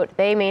says, quote,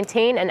 they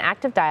maintain an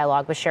active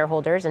dialogue with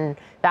shareholders and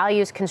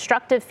values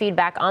constructive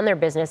feedback on their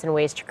business and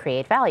ways to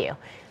create value.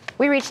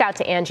 We reached out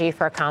to Angie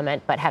for a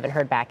comment, but haven't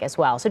heard back as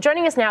well. So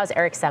joining us now is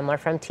Eric Semler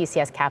from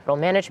TCS Capital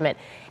Management.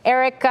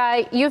 Eric,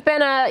 you've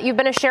been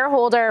a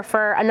shareholder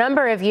for a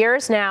number of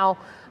years now.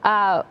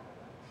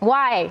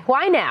 Why?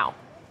 Why now?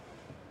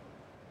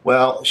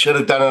 Well, should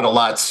have done it a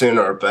lot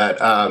sooner, but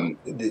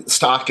the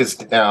stock is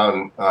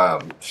down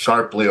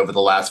sharply over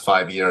the last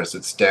 5 years.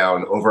 It's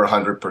down over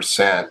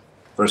 100%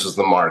 versus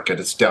the market.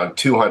 It's down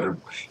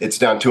 200. It's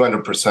down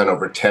 200%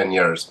 over 10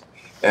 years.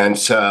 And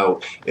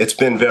so it's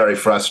been very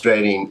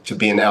frustrating to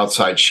be an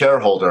outside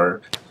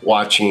shareholder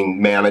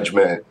watching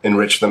management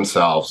enrich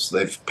themselves.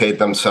 They've paid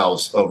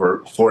themselves over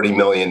 $40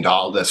 million.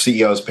 The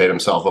CEO's paid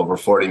himself over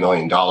 $40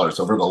 million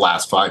over the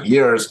last 5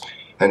 years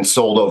and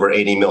sold over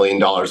 $80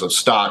 million of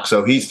stock.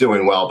 So he's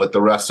doing well, but the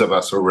rest of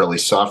us are really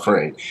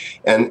suffering.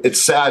 And it's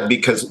sad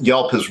because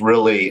Yelp is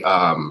really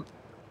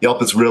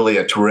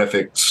a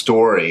terrific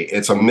story.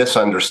 It's a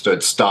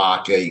misunderstood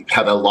stock. They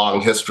have a long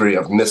history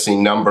of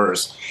missing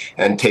numbers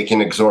and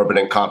taking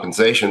exorbitant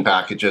compensation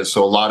packages.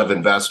 So a lot of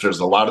investors,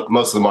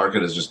 most of the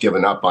market has just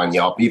given up on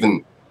Yelp.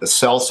 Even the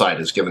sell side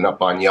has given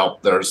up on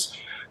Yelp. There's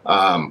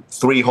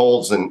 3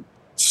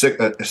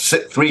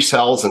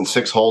 sells and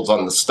 6 holds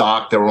on the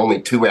stock. There were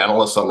only 2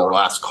 analysts on their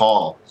last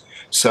call.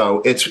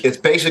 So it's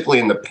basically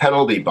in the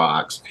penalty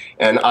box.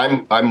 And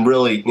I'm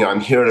really,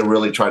 I'm here to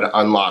really try to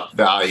unlock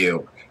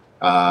value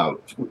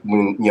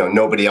when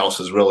nobody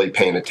else is really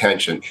paying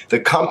attention. The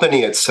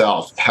company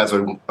itself has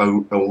a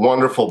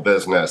wonderful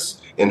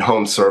business in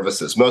home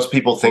services. Most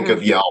people think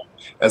of Yelp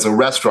as a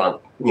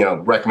restaurant,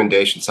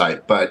 recommendation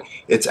site, but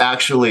it's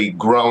actually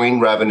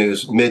growing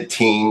revenues,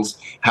 mid-teens,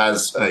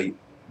 has a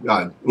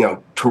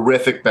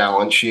terrific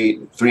balance sheet,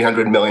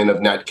 $300 million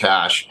of net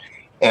cash,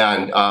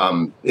 and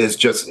is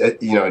just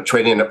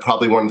trading at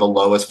probably one of the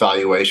lowest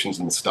valuations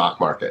in the stock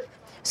market.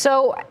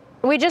 So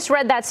we just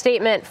read that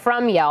statement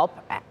from Yelp.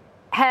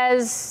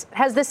 Has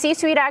the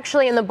C-suite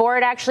actually and the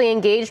board actually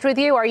engaged with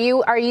you? Are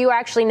you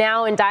actually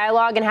now in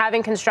dialogue and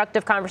having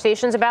constructive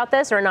conversations about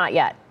this, or not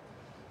yet?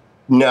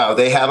 No,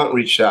 they haven't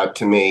reached out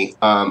to me.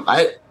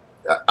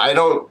 I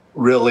don't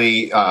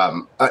really.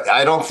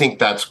 I don't think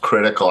that's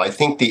critical. I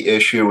think the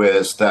issue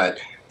is that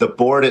the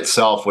board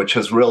itself, which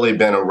has really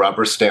been a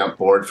rubber stamp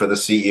board for the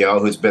CEO,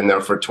 who's been there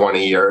for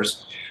 20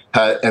 years,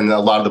 and a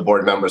lot of the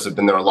board members have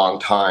been there a long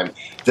time.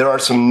 There are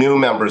some new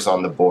members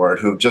on the board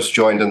who've just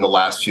joined in the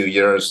last few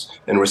years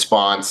in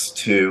response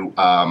to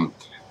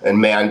a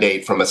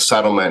mandate from a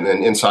settlement,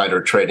 an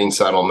insider trading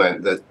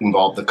settlement that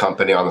involved the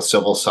company on the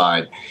civil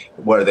side,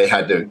 where they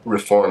had to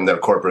reform their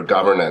corporate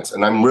governance.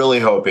 And I'm really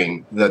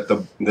hoping that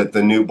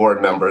the new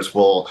board members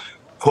will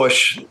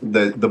push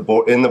the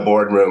board in the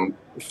boardroom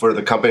for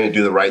the company to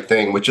do the right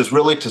thing, which is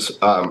really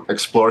to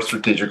explore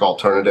strategic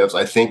alternatives.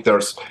 I think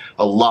there's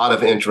a lot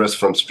of interest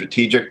from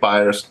strategic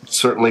buyers,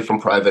 certainly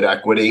from private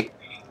equity.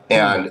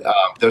 And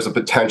there's a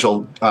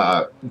potential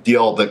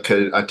deal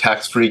a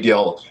tax-free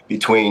deal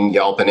between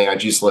Yelp and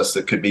Angie's List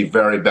that could be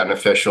very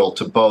beneficial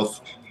to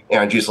both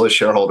Angie's List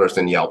shareholders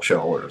and Yelp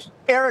shareholders.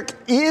 Eric,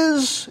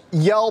 is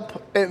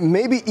Yelp,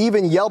 maybe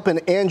even Yelp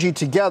and Angie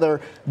together,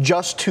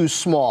 just too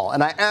small?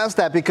 And I ask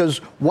that because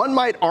one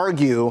might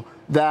argue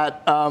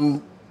that,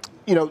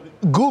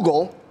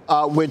 Google,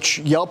 which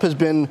Yelp has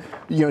been,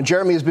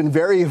 Jeremy has been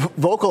very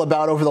vocal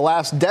about over the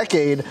last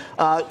decade,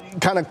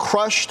 kind of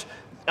crushed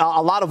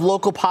a lot of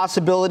local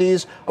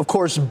possibilities. Of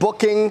course,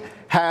 Booking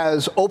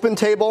has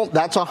OpenTable.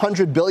 That's a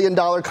 $100 billion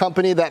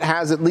company that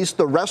has at least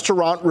the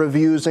restaurant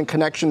reviews and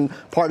connection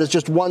part is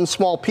just one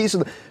small piece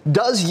of it.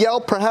 Does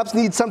Yelp perhaps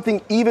need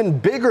something even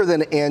bigger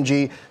than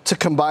Angie to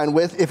combine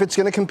with if it's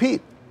going to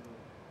compete?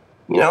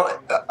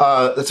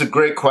 That's a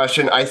great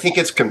question. I think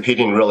it's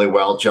competing really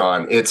well,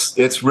 John.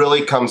 It's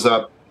really comes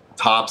up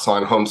tops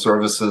on home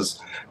services,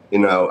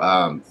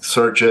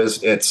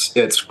 searches.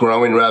 It's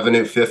growing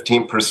revenue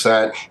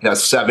 15%. It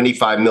has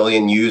 75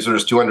 million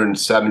users,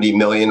 270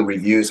 million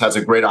reviews, has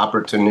a great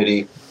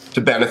opportunity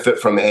to benefit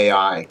from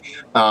AI.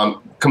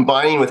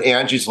 Combining with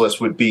Angie's List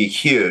would be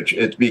huge.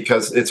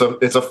 Because it's a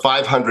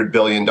 $500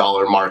 billion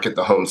market,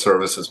 the home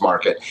services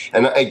market.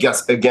 And I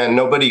guess, again,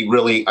 nobody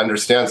really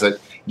understands that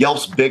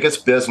Yelp's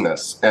biggest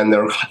business and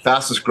their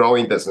fastest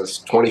growing business,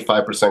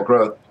 25%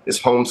 growth,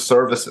 is home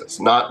services,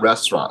 not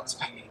restaurants.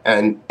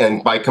 And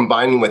by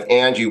combining with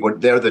Angie,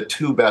 they're the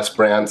two best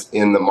brands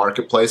in the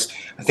marketplace.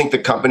 I think the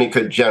company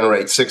could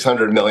generate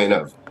 $600 million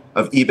of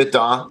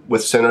EBITDA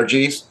with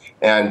synergies,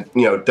 and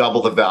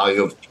double the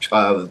value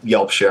of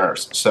Yelp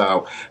shares.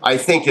 So I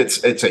think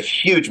it's a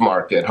huge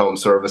market, home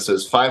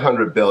services,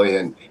 $500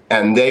 billion,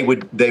 and they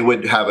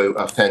would have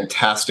a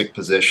fantastic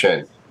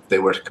position if they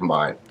were to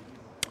combine.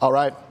 All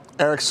right,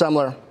 Eric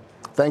Semler,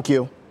 thank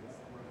you.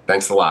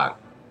 Thanks a lot.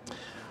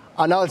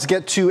 Now let's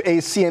get to a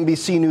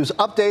CNBC News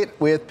update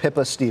with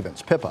Pippa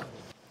Stevens. Pippa.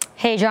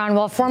 Hey, John.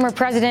 Well, former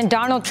President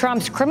Donald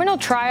Trump's criminal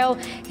trial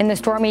in the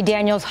Stormy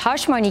Daniels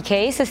hush money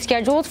case is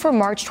scheduled for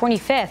March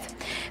 25th.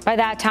 By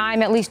that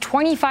time, at least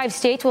 25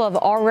 states will have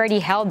already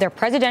held their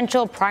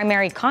presidential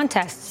primary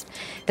contests.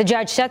 The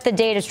judge set the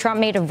date as Trump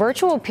made a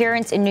virtual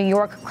appearance in New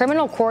York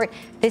criminal court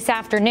this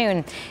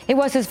afternoon. It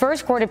was his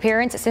first court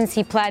appearance since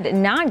he pled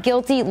not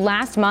guilty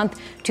last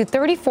month to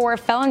 34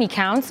 felony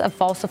counts of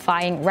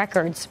falsifying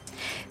records.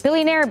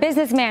 Billionaire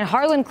businessman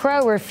Harlan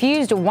Crow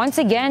refused once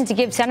again to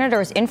give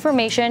senators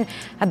information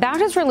about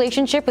his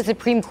relationship with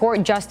Supreme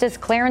Court Justice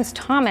Clarence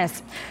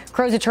Thomas.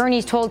 Crow's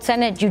attorneys told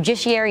Senate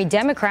Judiciary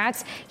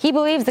Democrats he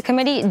believes the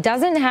committee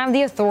doesn't have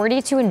the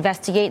authority to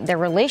investigate their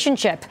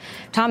relationship.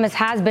 Thomas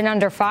has been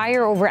under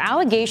fire over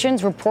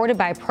allegations reported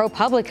by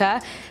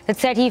ProPublica that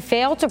said he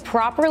failed to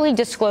properly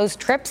disclose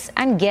trips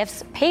and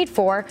gifts paid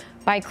for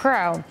by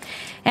Crow.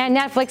 And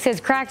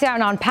Netflix's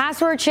crackdown on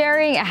password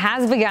sharing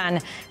has begun.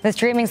 The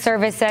streaming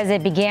service says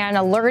it began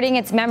alerting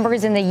its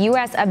members in the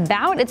U.S.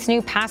 about its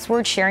new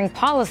password sharing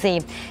policy.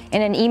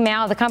 In an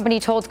email, the company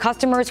told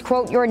customers,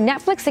 quote, "Your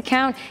Netflix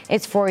account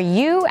is for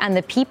you and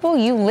the people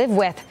you live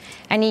with.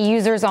 Any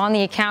users on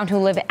the account who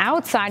live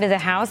outside of the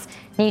house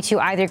need to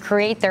either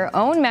create their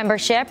own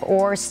membership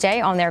or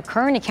stay on their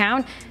current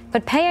account,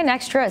 but pay an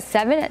extra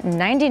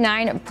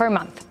 $7.99 per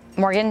month."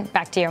 Morgan,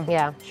 back to you.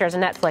 Yeah, shares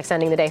of Netflix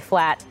ending the day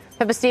flat.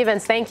 Pippa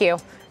Stevens, thank you.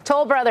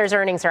 Toll Brothers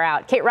earnings are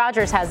out. Kate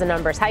Rogers has the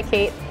numbers. Hi,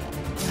 Kate.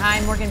 Hi,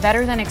 Morgan.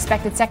 Better than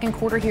expected second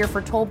quarter here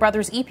for Toll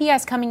Brothers.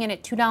 EPS coming in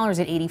at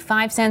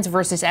 $2.85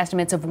 versus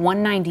estimates of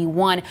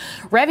 $1.91.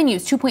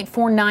 Revenues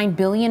 $2.49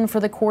 billion for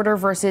the quarter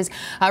versus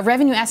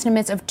revenue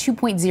estimates of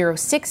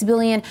 $2.06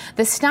 billion.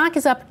 The stock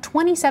is up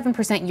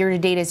 27% year to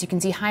date, as you can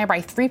see, higher by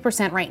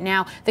 3% right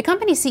now. The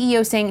company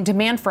CEO saying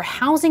demand for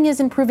housing is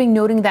improving,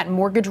 noting that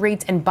mortgage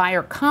rates and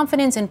buyer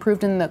confidence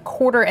improved in the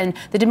quarter, and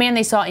the demand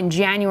they saw in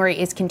January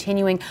is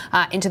continuing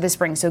into the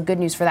spring. So good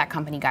news for that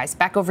company, guys.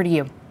 Back over to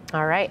you.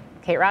 All right.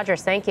 Kate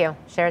Rogers, thank you.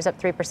 Shares up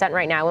 3%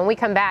 right now. When we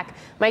come back,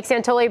 Mike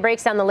Santoli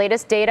breaks down the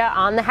latest data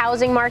on the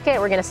housing market.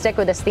 We're going to stick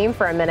with this theme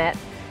for a minute.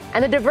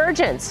 And the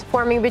divergence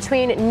forming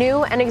between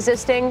new and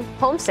existing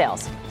home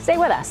sales. Stay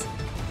with us.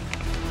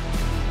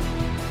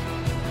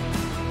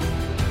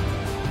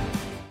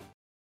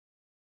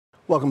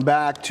 Welcome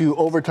back to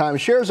Overtime.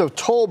 Shares of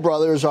Toll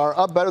Brothers are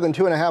up better than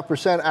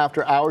 2.5%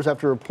 after hours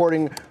after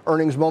reporting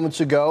earnings moments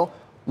ago.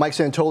 Mike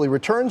Santoli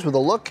returns with a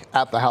look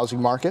at the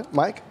housing market.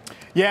 Mike?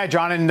 Yeah,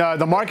 John, and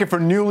the market for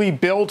newly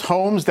built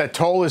homes that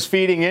Toll is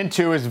feeding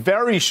into is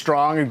very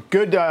strong.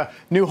 Good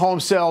new home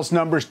sales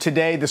numbers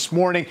today, this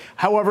morning.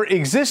 However,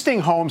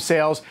 existing home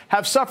sales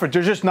have suffered.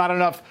 There's just not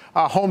enough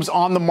homes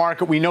on the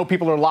market. We know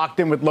people are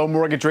locked in with low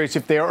mortgage rates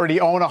if they already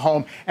own a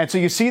home. And so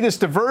you see this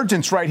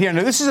divergence right here.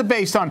 Now, this is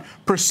based on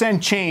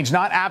percent change,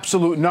 not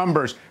absolute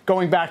numbers,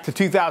 going back to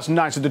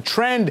 2009. So the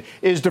trend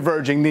is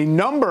diverging. The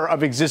number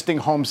of existing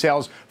home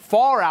sales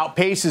far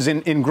outpaces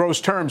in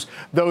gross terms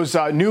those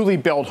newly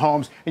built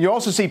homes. And you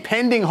also see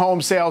pending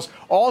home sales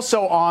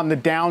also on the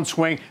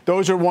downswing.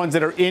 Those are ones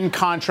that are in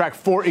contract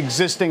for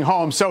existing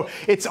homes. So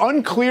it's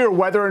unclear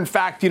whether, in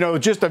fact,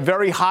 just a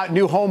very hot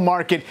new home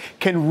market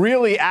can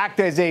really act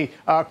as a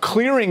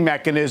clearing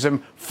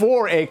mechanism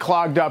for a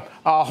clogged up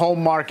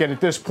home market at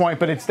this point.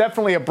 But it's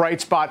definitely a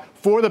bright spot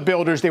for the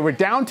builders. They were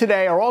down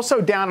today, are also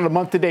down on a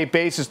month-to-date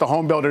basis, the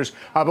home builders.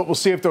 But we'll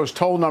see if those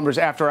Toll numbers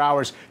after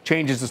hours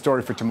changes the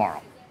story for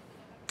tomorrow.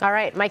 All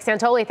right, Mike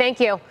Santoli, thank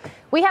you.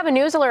 We have a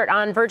news alert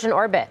on Virgin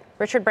Orbit.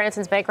 Richard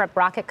Branson's bankrupt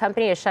rocket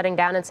company is shutting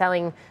down and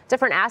selling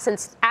different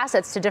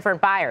assets to different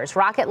buyers.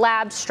 Rocket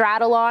Lab,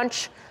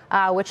 Stratolaunch,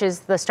 which is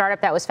the startup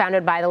that was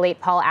founded by the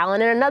late Paul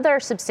Allen, and another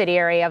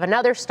subsidiary of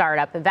another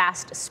startup,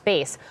 Vast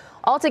Space.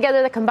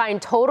 Altogether, the combined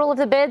total of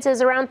the bids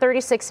is around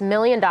 $36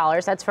 million.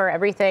 That's for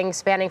everything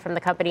spanning from the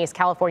company's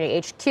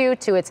California HQ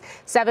to its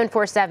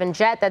 747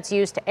 jet that's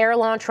used to air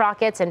launch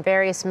rockets and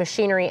various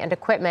machinery and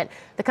equipment.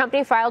 The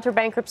company filed for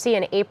bankruptcy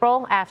in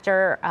April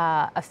after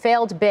a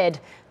failed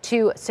bid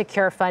to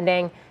secure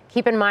funding.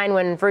 Keep in mind,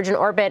 when Virgin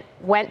Orbit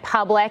went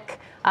public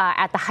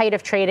at the height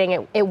of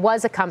trading, it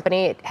was a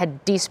company, it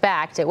had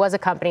de-SPACed. It was a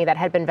company that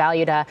had been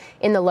valued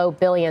in the low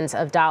billions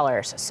of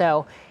dollars.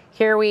 So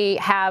here we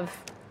have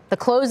the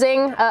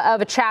closing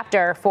of a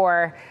chapter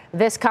for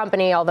this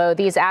company, although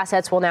these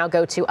assets will now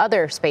go to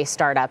other space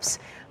startups,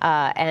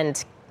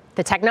 and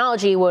the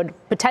technology would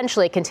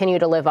potentially continue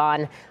to live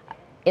on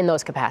in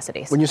those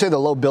capacities. When you say the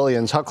low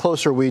billions, how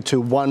close are we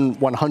to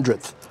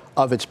 1/100th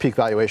of its peak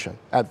valuation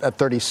at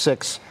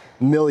 36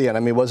 million? I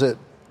mean, was it?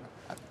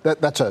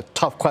 That's a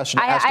tough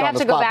question to ask on the spot. I have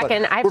to go back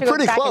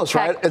and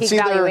check peak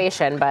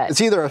valuation, but it's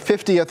either a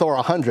 50th or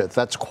a 100th.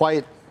 That's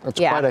quite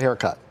a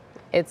haircut.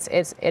 It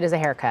is a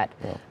haircut.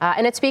 Yeah.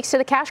 And it speaks to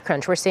the cash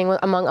crunch we're seeing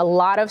among a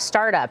lot of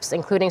startups,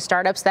 including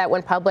startups that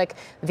went public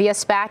via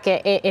SPAC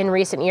in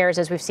recent years,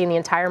 as we've seen the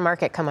entire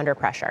market come under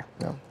pressure.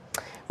 Yeah.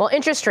 Well,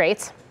 interest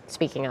rates,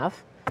 speaking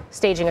of,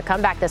 staging a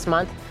comeback this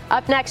month.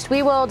 Up next,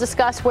 we will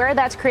discuss where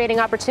that's creating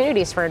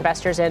opportunities for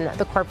investors in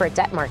the corporate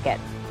debt market.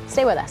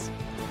 Stay with us.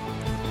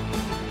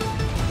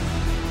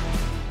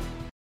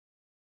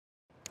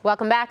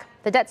 Welcome back.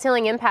 The debt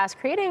ceiling impasse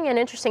creating an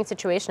interesting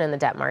situation in the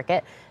debt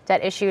market.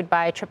 Debt issued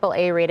by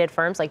AAA-rated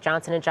firms like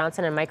Johnson &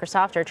 Johnson and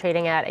Microsoft are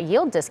trading at a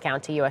yield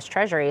discount to U.S.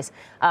 Treasuries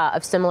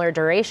of similar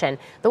duration.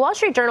 The Wall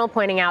Street Journal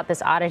pointing out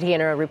this oddity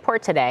in a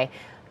report today.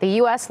 The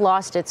U.S.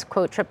 lost its,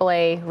 quote,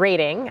 AAA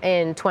rating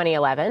in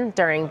 2011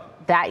 during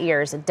that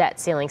year's debt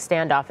ceiling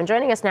standoff. And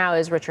joining us now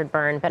is Richard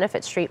Byrne,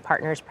 Benefit Street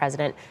Partners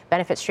President.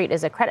 Benefit Street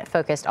is a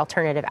credit-focused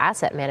alternative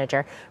asset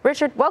manager.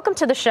 Richard, welcome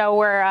to the show.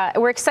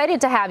 We're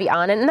excited to have you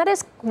on, and that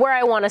is where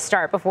I want to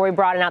start before we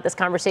broaden out this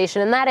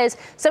conversation, and that is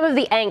some of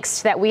the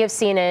angst that we have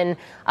seen in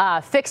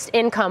fixed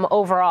income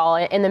overall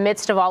in the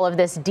midst of all of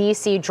this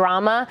DC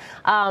drama.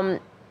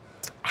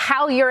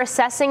 How you're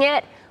assessing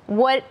it,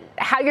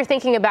 how you're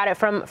thinking about it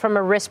from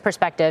a risk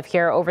perspective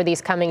here over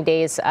these coming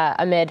days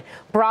amid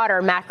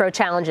broader macro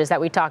challenges that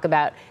we talk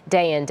about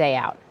day in, day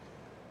out.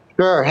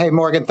 Sure. Hey,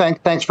 Morgan,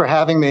 thanks for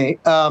having me.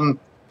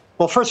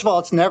 Well, first of all,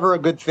 it's never a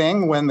good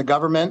thing when the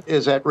government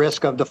is at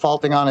risk of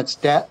defaulting on its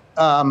debt.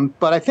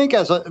 But I think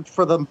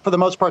for the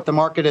most part, the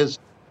market is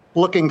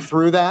looking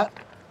through that.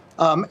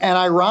 And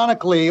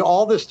ironically,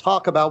 all this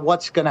talk about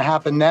what's going to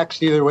happen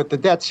next, either with the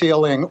debt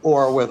ceiling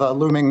or with a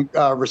looming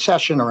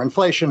recession or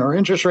inflation or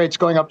interest rates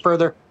going up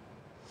further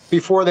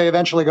before they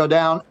eventually go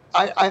down,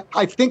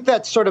 I think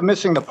that's sort of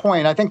missing the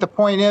point. I think the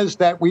point is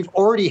that we've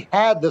already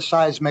had the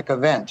seismic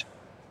event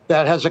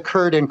that has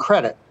occurred in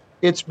credit.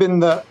 It's been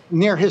the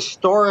near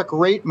historic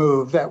rate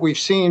move that we've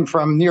seen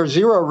from near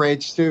zero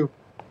rates to,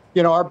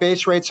 our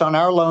base rates on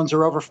our loans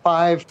are over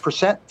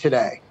 5%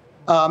 today.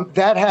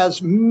 That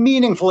has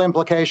meaningful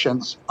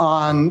implications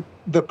on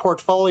the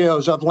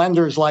portfolios of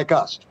lenders like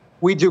us.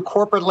 We do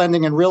corporate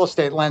lending and real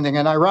estate lending,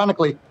 and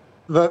ironically,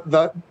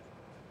 the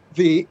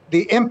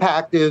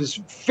impact is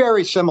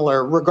very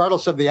similar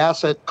regardless of the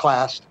asset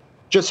class.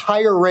 Just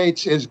higher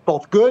rates is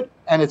both good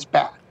and it's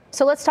bad.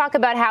 So let's talk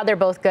about how they're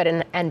both good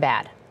and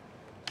bad.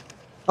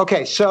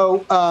 Okay, so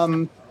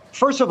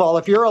first of all,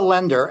 if you're a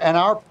lender, and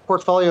our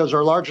portfolios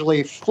are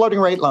largely floating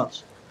rate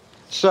loans.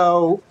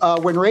 So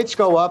when rates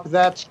go up,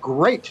 that's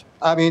great.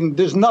 I mean,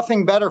 there's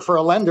nothing better for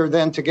a lender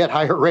than to get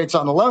higher rates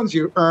on the loans.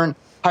 You earn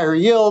higher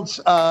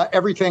yields.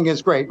 Everything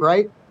is great,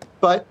 right?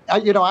 But, I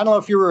don't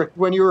know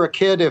when you were a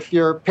kid, if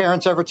your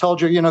parents ever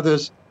told you,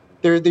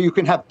 you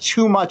can have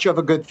too much of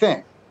a good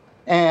thing.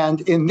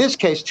 And in this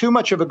case, too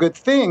much of a good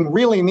thing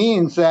really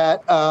means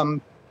that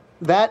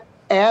that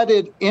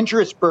added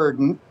interest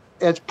burden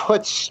it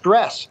puts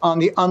stress on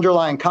the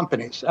underlying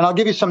companies. And I'll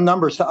give you some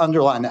numbers to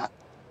underline that.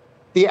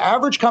 The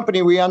average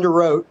company we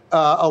underwrote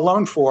a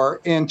loan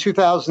for in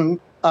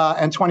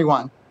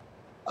 2021,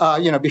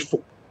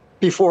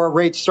 before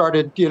rates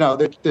started,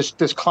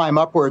 this climb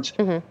upwards,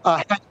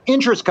 had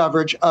interest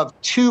coverage of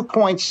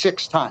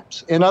 2.6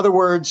 times. In other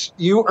words,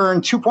 you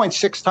earn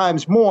 2.6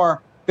 times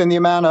more than the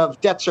amount of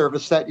debt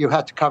service that you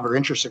had to cover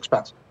interest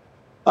expense.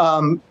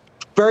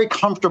 Very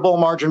comfortable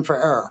margin for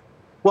error.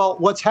 Well,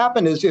 what's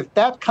happened is if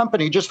that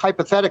company, just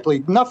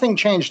hypothetically, nothing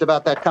changed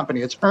about that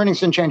company, its earnings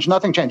didn't change,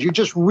 nothing changed. You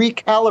just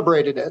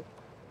recalibrated it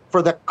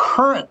for the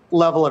current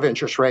level of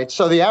interest rates.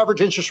 So the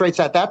average interest rates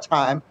at that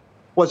time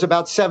was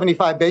about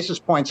 75 basis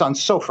points on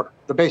SOFR,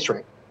 the base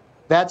rate.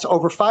 That's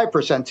over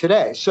 5%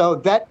 today. So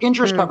that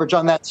interest coverage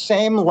on that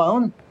same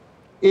loan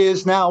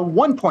is now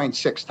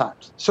 1.6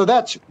 times. So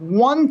that's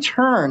one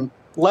turn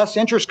less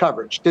interest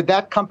coverage. Did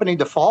that company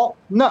default?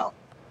 No.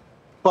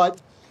 But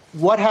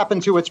what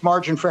happened to its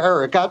margin for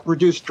error? It got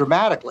reduced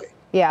dramatically.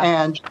 Yeah.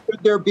 And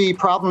could there be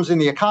problems in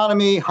the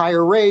economy,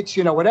 higher rates,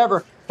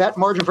 whatever, that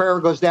margin for error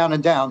goes down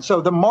and down.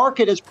 So the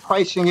market is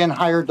pricing in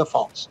higher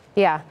defaults.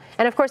 Yeah.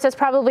 And of course, that's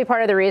probably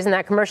part of the reason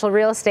that commercial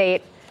real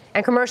estate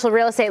and commercial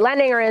real estate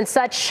lending are in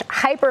such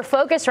hyper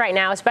focus right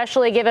now,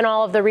 especially given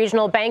all of the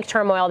regional bank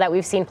turmoil that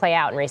we've seen play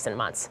out in recent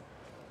months.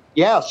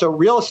 Yeah. So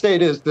real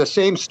estate is the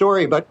same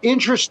story. But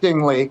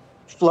interestingly,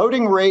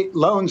 floating rate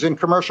loans in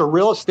commercial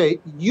real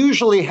estate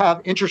usually have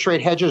interest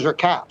rate hedges or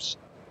caps.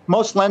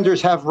 Most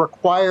lenders have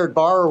required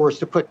borrowers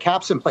to put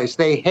caps in place.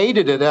 They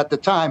hated it at the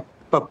time,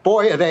 but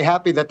boy, are they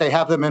happy that they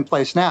have them in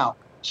place now.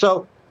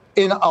 So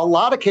in a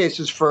lot of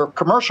cases for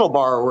commercial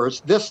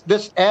borrowers,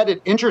 this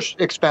added interest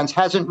expense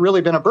hasn't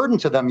really been a burden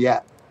to them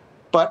yet.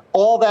 But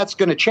all that's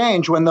going to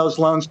change when those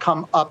loans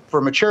come up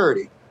for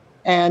maturity.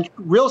 And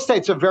real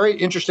estate's a very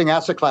interesting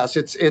asset class.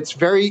 It's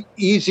very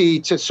easy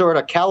to sort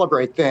of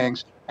calibrate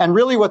things. And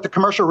really what the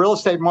commercial real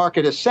estate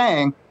market is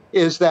saying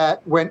is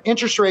that when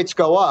interest rates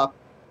go up,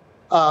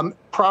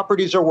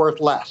 properties are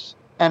worth less.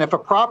 And if a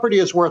property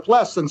is worth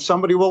less, then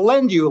somebody will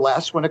lend you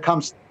less when it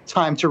comes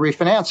time to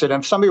refinance it.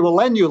 And if somebody will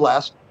lend you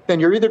less, then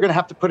you're either going to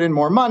have to put in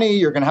more money,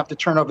 you're going to have to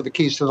turn over the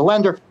keys to the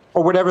lender,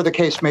 or whatever the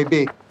case may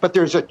be. But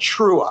there's a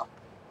true up.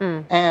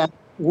 And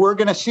we're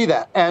going to see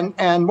that.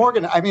 And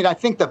Morgan, I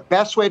think the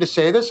best way to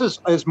say this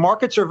is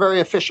markets are very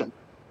efficient.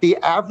 The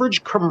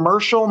average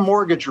commercial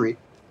mortgage REIT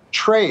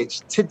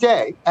trades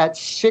today at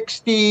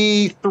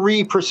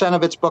 63%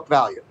 of its book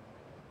value.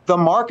 The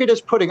market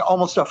is putting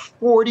almost a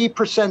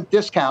 40%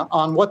 discount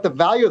on what the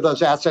value of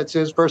those assets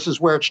is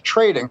versus where it's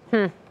trading,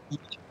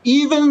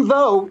 even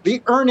though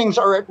the earnings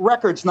are at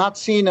records not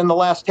seen in the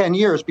last 10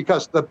 years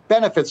because the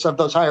benefits of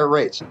those higher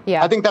rates.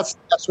 Yeah. I think that's the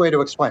best way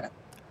to explain it.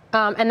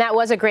 And that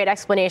was a great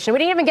explanation. We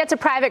didn't even get to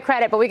private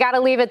credit, but we got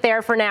to leave it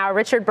there for now.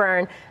 Richard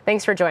Byrne,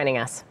 thanks for joining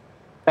us.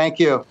 Thank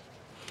you.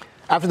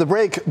 After the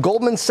break,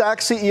 Goldman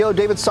Sachs CEO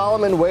David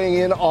Solomon weighing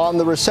in on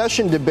the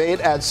recession debate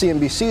at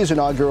CNBC's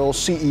inaugural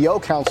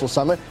CEO Council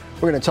Summit.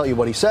 We're going to tell you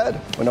what he said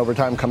when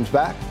Overtime comes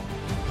back.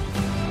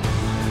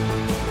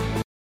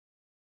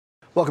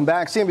 Welcome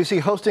back.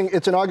 CNBC hosting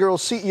its inaugural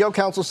CEO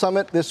Council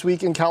Summit this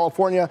week in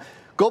California.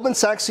 Goldman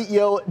Sachs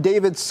CEO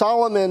David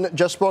Solomon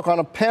just spoke on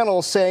a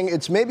panel saying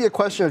it's maybe a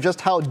question of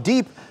just how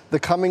deep the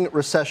coming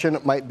recession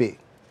might be.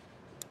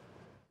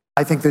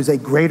 I think there's a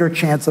greater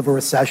chance of a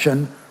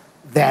recession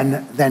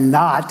than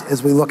not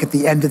as we look at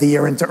the end of the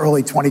year into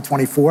early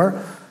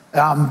 2024.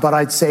 But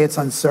I'd say it's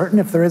uncertain.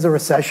 If there is a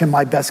recession,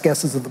 my best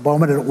guess is at the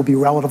moment it will be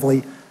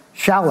relatively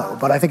shallow.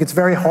 But I think it's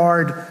very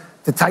hard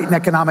to tighten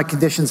economic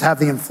conditions, have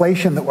the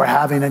inflation that we're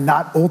having, and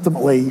not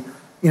ultimately,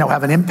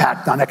 have an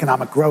impact on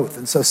economic growth.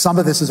 And so some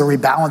of this is a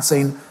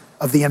rebalancing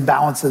of the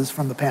imbalances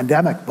from the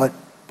pandemic, but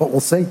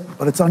we'll see.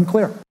 But it's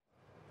unclear.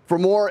 For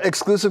more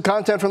exclusive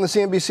content from the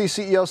CNBC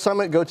CEO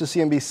Summit, go to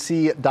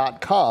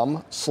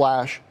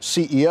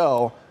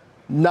cnbc.com/CEO.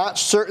 Not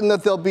certain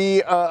that there'll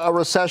be a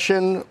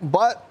recession,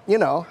 but,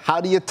 how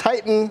do you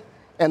tighten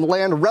and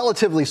land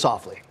relatively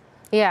softly?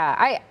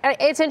 Yeah,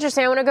 it's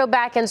interesting. I want to go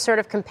back and sort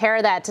of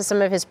compare that to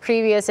some of his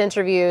previous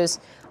interviews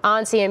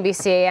on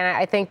CNBC. And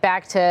I think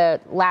back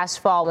to last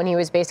fall when he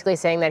was basically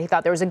saying that he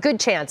thought there was a good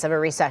chance of a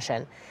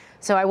recession.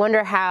 So I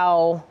wonder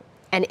how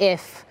and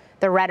if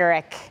the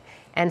rhetoric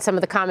and some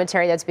of the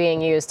commentary that's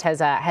being used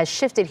has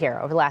shifted here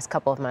over the last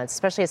couple of months,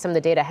 especially as some of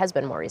the data has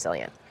been more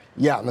resilient.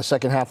 Yeah, and the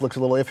second half looks a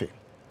little iffy.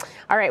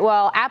 All right,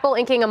 well, Apple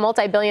inking a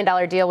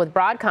multi-billion-dollar deal with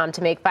Broadcom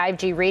to make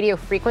 5G radio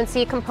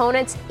frequency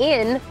components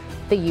in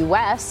the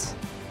U.S.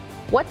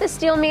 What this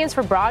deal means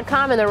for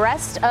Broadcom and the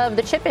rest of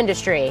the chip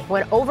industry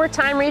when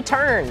overtime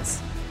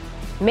returns.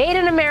 Made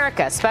in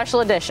America, special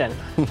edition.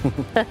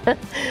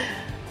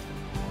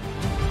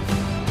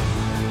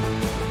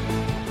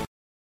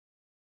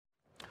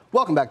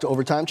 Welcome back to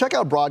Overtime. Check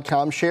out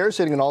Broadcom shares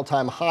hitting an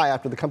all-time high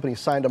after the company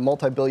signed a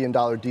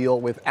multi-billion-dollar deal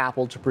with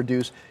Apple to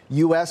produce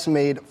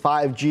U.S.-made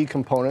 5G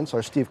components.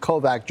 Our Steve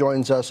Kovach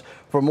joins us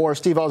for more.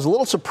 Steve, I was a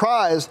little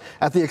surprised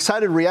at the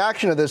excited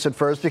reaction of this at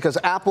first because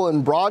Apple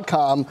and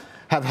Broadcom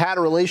have had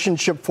a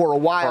relationship for a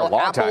while. For a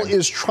long Apple time.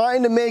 is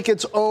trying to make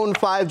its own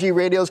 5G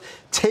radios,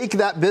 take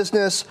that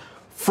business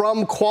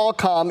from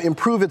Qualcomm,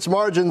 improve its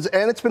margins,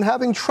 and it's been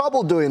having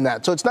trouble doing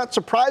that. So it's not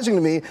surprising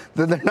to me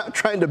that they're not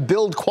trying to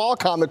build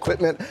Qualcomm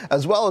equipment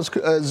as well as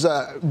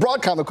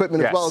Broadcom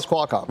equipment as well as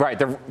Qualcomm. Right.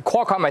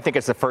 Qualcomm, I think,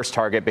 is the first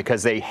target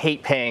because they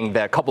hate paying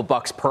the couple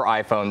bucks per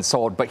iPhone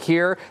sold. But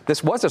here,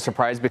 this was a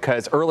surprise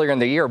because earlier in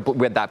the year,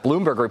 we had that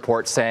Bloomberg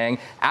report saying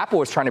Apple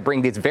was trying to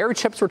bring these very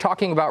chips we're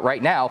talking about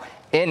right now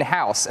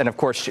in-house. And of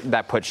course,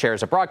 that put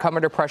shares of Broadcom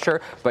under pressure.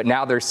 But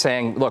now they're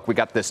saying, look, we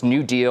got this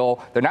new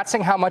deal. They're not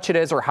saying how much it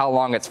is or how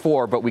long it's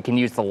for, but we can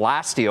use the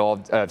last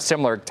deal of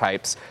similar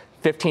types,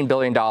 $15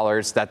 billion.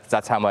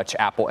 That's how much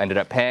Apple ended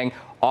up paying.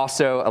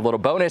 Also, a little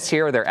bonus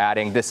here, they're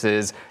adding this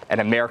is an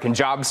American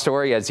job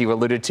story, as you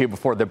alluded to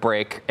before the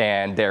break,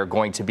 and they're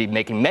going to be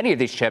making many of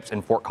these chips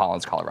in Fort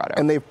Collins, Colorado.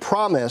 And they've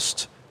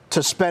promised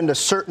to spend a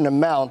certain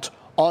amount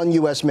on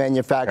U.S.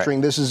 manufacturing.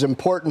 Right. This is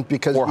important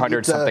because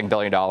 $400-something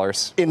billion.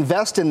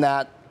 Invest in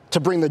that to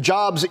bring the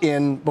jobs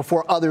in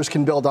before others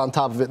can build on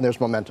top of it, and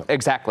there's momentum.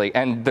 Exactly.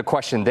 And the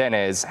question then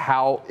is,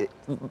 how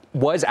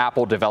was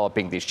Apple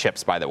developing these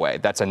chips, by the way?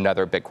 That's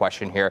another big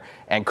question here.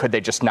 And could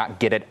they just not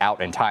get it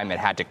out in time and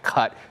had to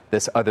cut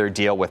this other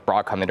deal with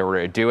Broadcom in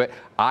order to do it?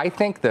 I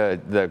think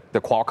the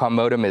Qualcomm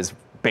modem is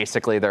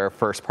basically their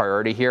first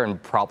priority here,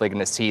 and probably going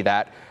to see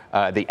that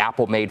the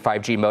Apple-made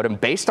 5G modem,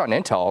 based on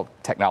Intel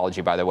technology,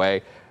 by the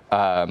way,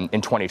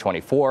 in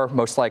 2024,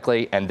 most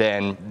likely, and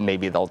then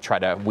maybe they'll try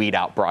to weed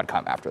out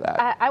Broadcom after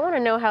that. I want to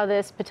know how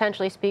this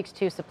potentially speaks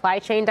to supply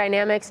chain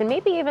dynamics and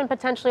maybe even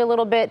potentially a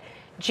little bit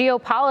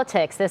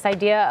geopolitics, this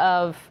idea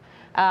of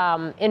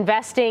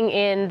investing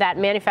in that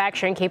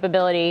manufacturing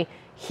capability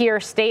here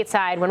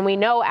stateside when we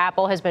know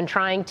Apple has been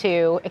trying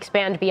to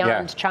expand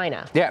beyond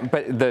China. Yeah,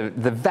 but the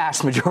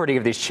vast majority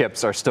of these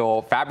chips are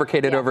still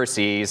fabricated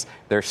overseas.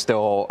 They're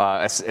still,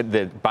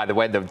 by the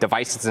way, the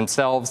devices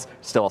themselves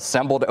still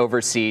assembled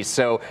overseas.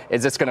 So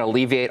is this going to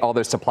alleviate all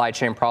those supply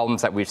chain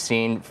problems that we've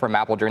seen from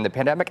Apple during the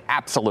pandemic?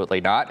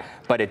 Absolutely not.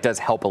 But it does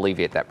help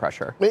alleviate that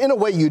pressure. In a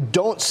way, you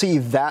don't see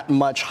that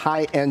much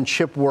high-end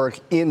chip work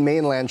in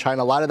mainland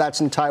China. A lot of that's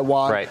in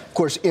Taiwan. Right. Of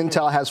course,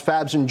 Intel has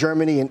fabs in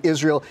Germany and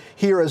Israel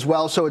here as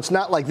well. So it's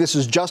not like this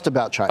is just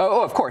about China.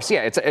 Oh, of course,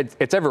 yeah,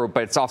 it's everywhere,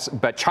 but it's also,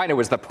 but China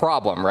was the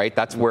problem, right?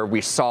 That's where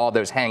we saw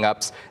those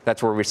hangups.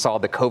 That's where we saw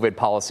the COVID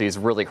policies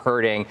really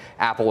hurting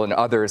Apple and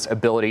others'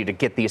 ability to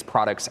get these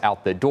products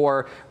out the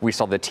door. We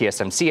saw the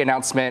TSMC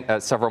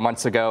announcement several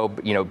months ago,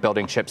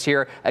 building chips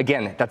here.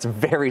 Again, that's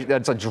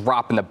a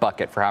drop in the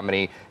bucket for how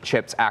many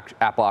chips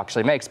Apple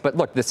actually makes. But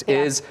look, this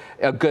is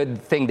a good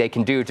thing they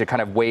can do to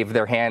kind of wave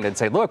their hand and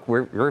say, look,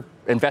 we're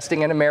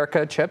investing in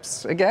America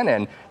chips again,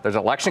 and there's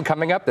an election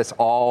coming up. This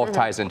all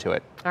ties into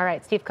it. All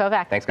right, Steve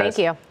Kovach. Thanks, guys.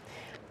 Thank you.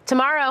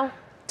 Tomorrow,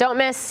 don't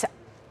miss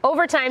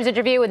Overtime's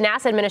interview with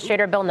NASA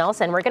Administrator Bill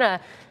Nelson. We're going to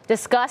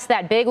discuss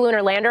that big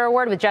lunar lander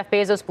award with Jeff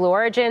Bezos' Blue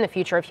Origin, the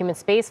future of human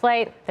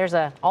spaceflight. There's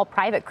an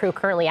all-private crew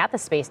currently at the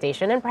space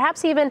station, and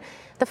perhaps even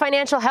the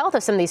financial health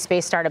of some of these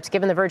space startups,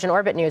 given the Virgin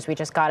Orbit news we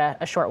just got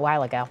a short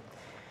while ago.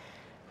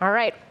 All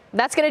right,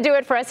 that's going to do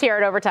it for us here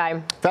at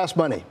Overtime. Fast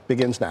Money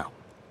begins now.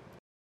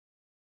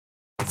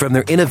 From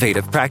their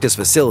innovative practice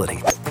facility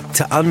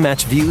to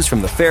unmatched views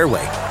from the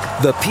fairway,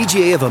 the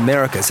PGA of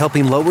America is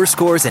helping lower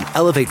scores and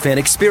elevate fan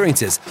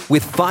experiences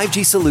with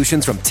 5G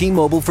solutions from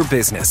T-Mobile for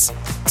Business.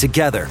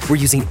 Together, we're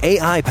using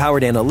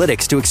AI-powered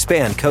analytics to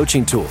expand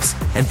coaching tools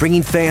and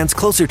bringing fans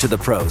closer to the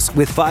pros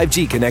with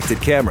 5G connected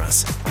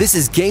cameras. This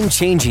is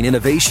game-changing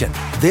innovation.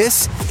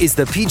 This is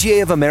the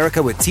PGA of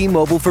America with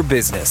T-Mobile for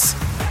Business.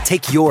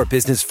 Take your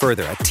business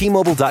further at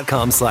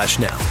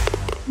T-Mobile.com/now.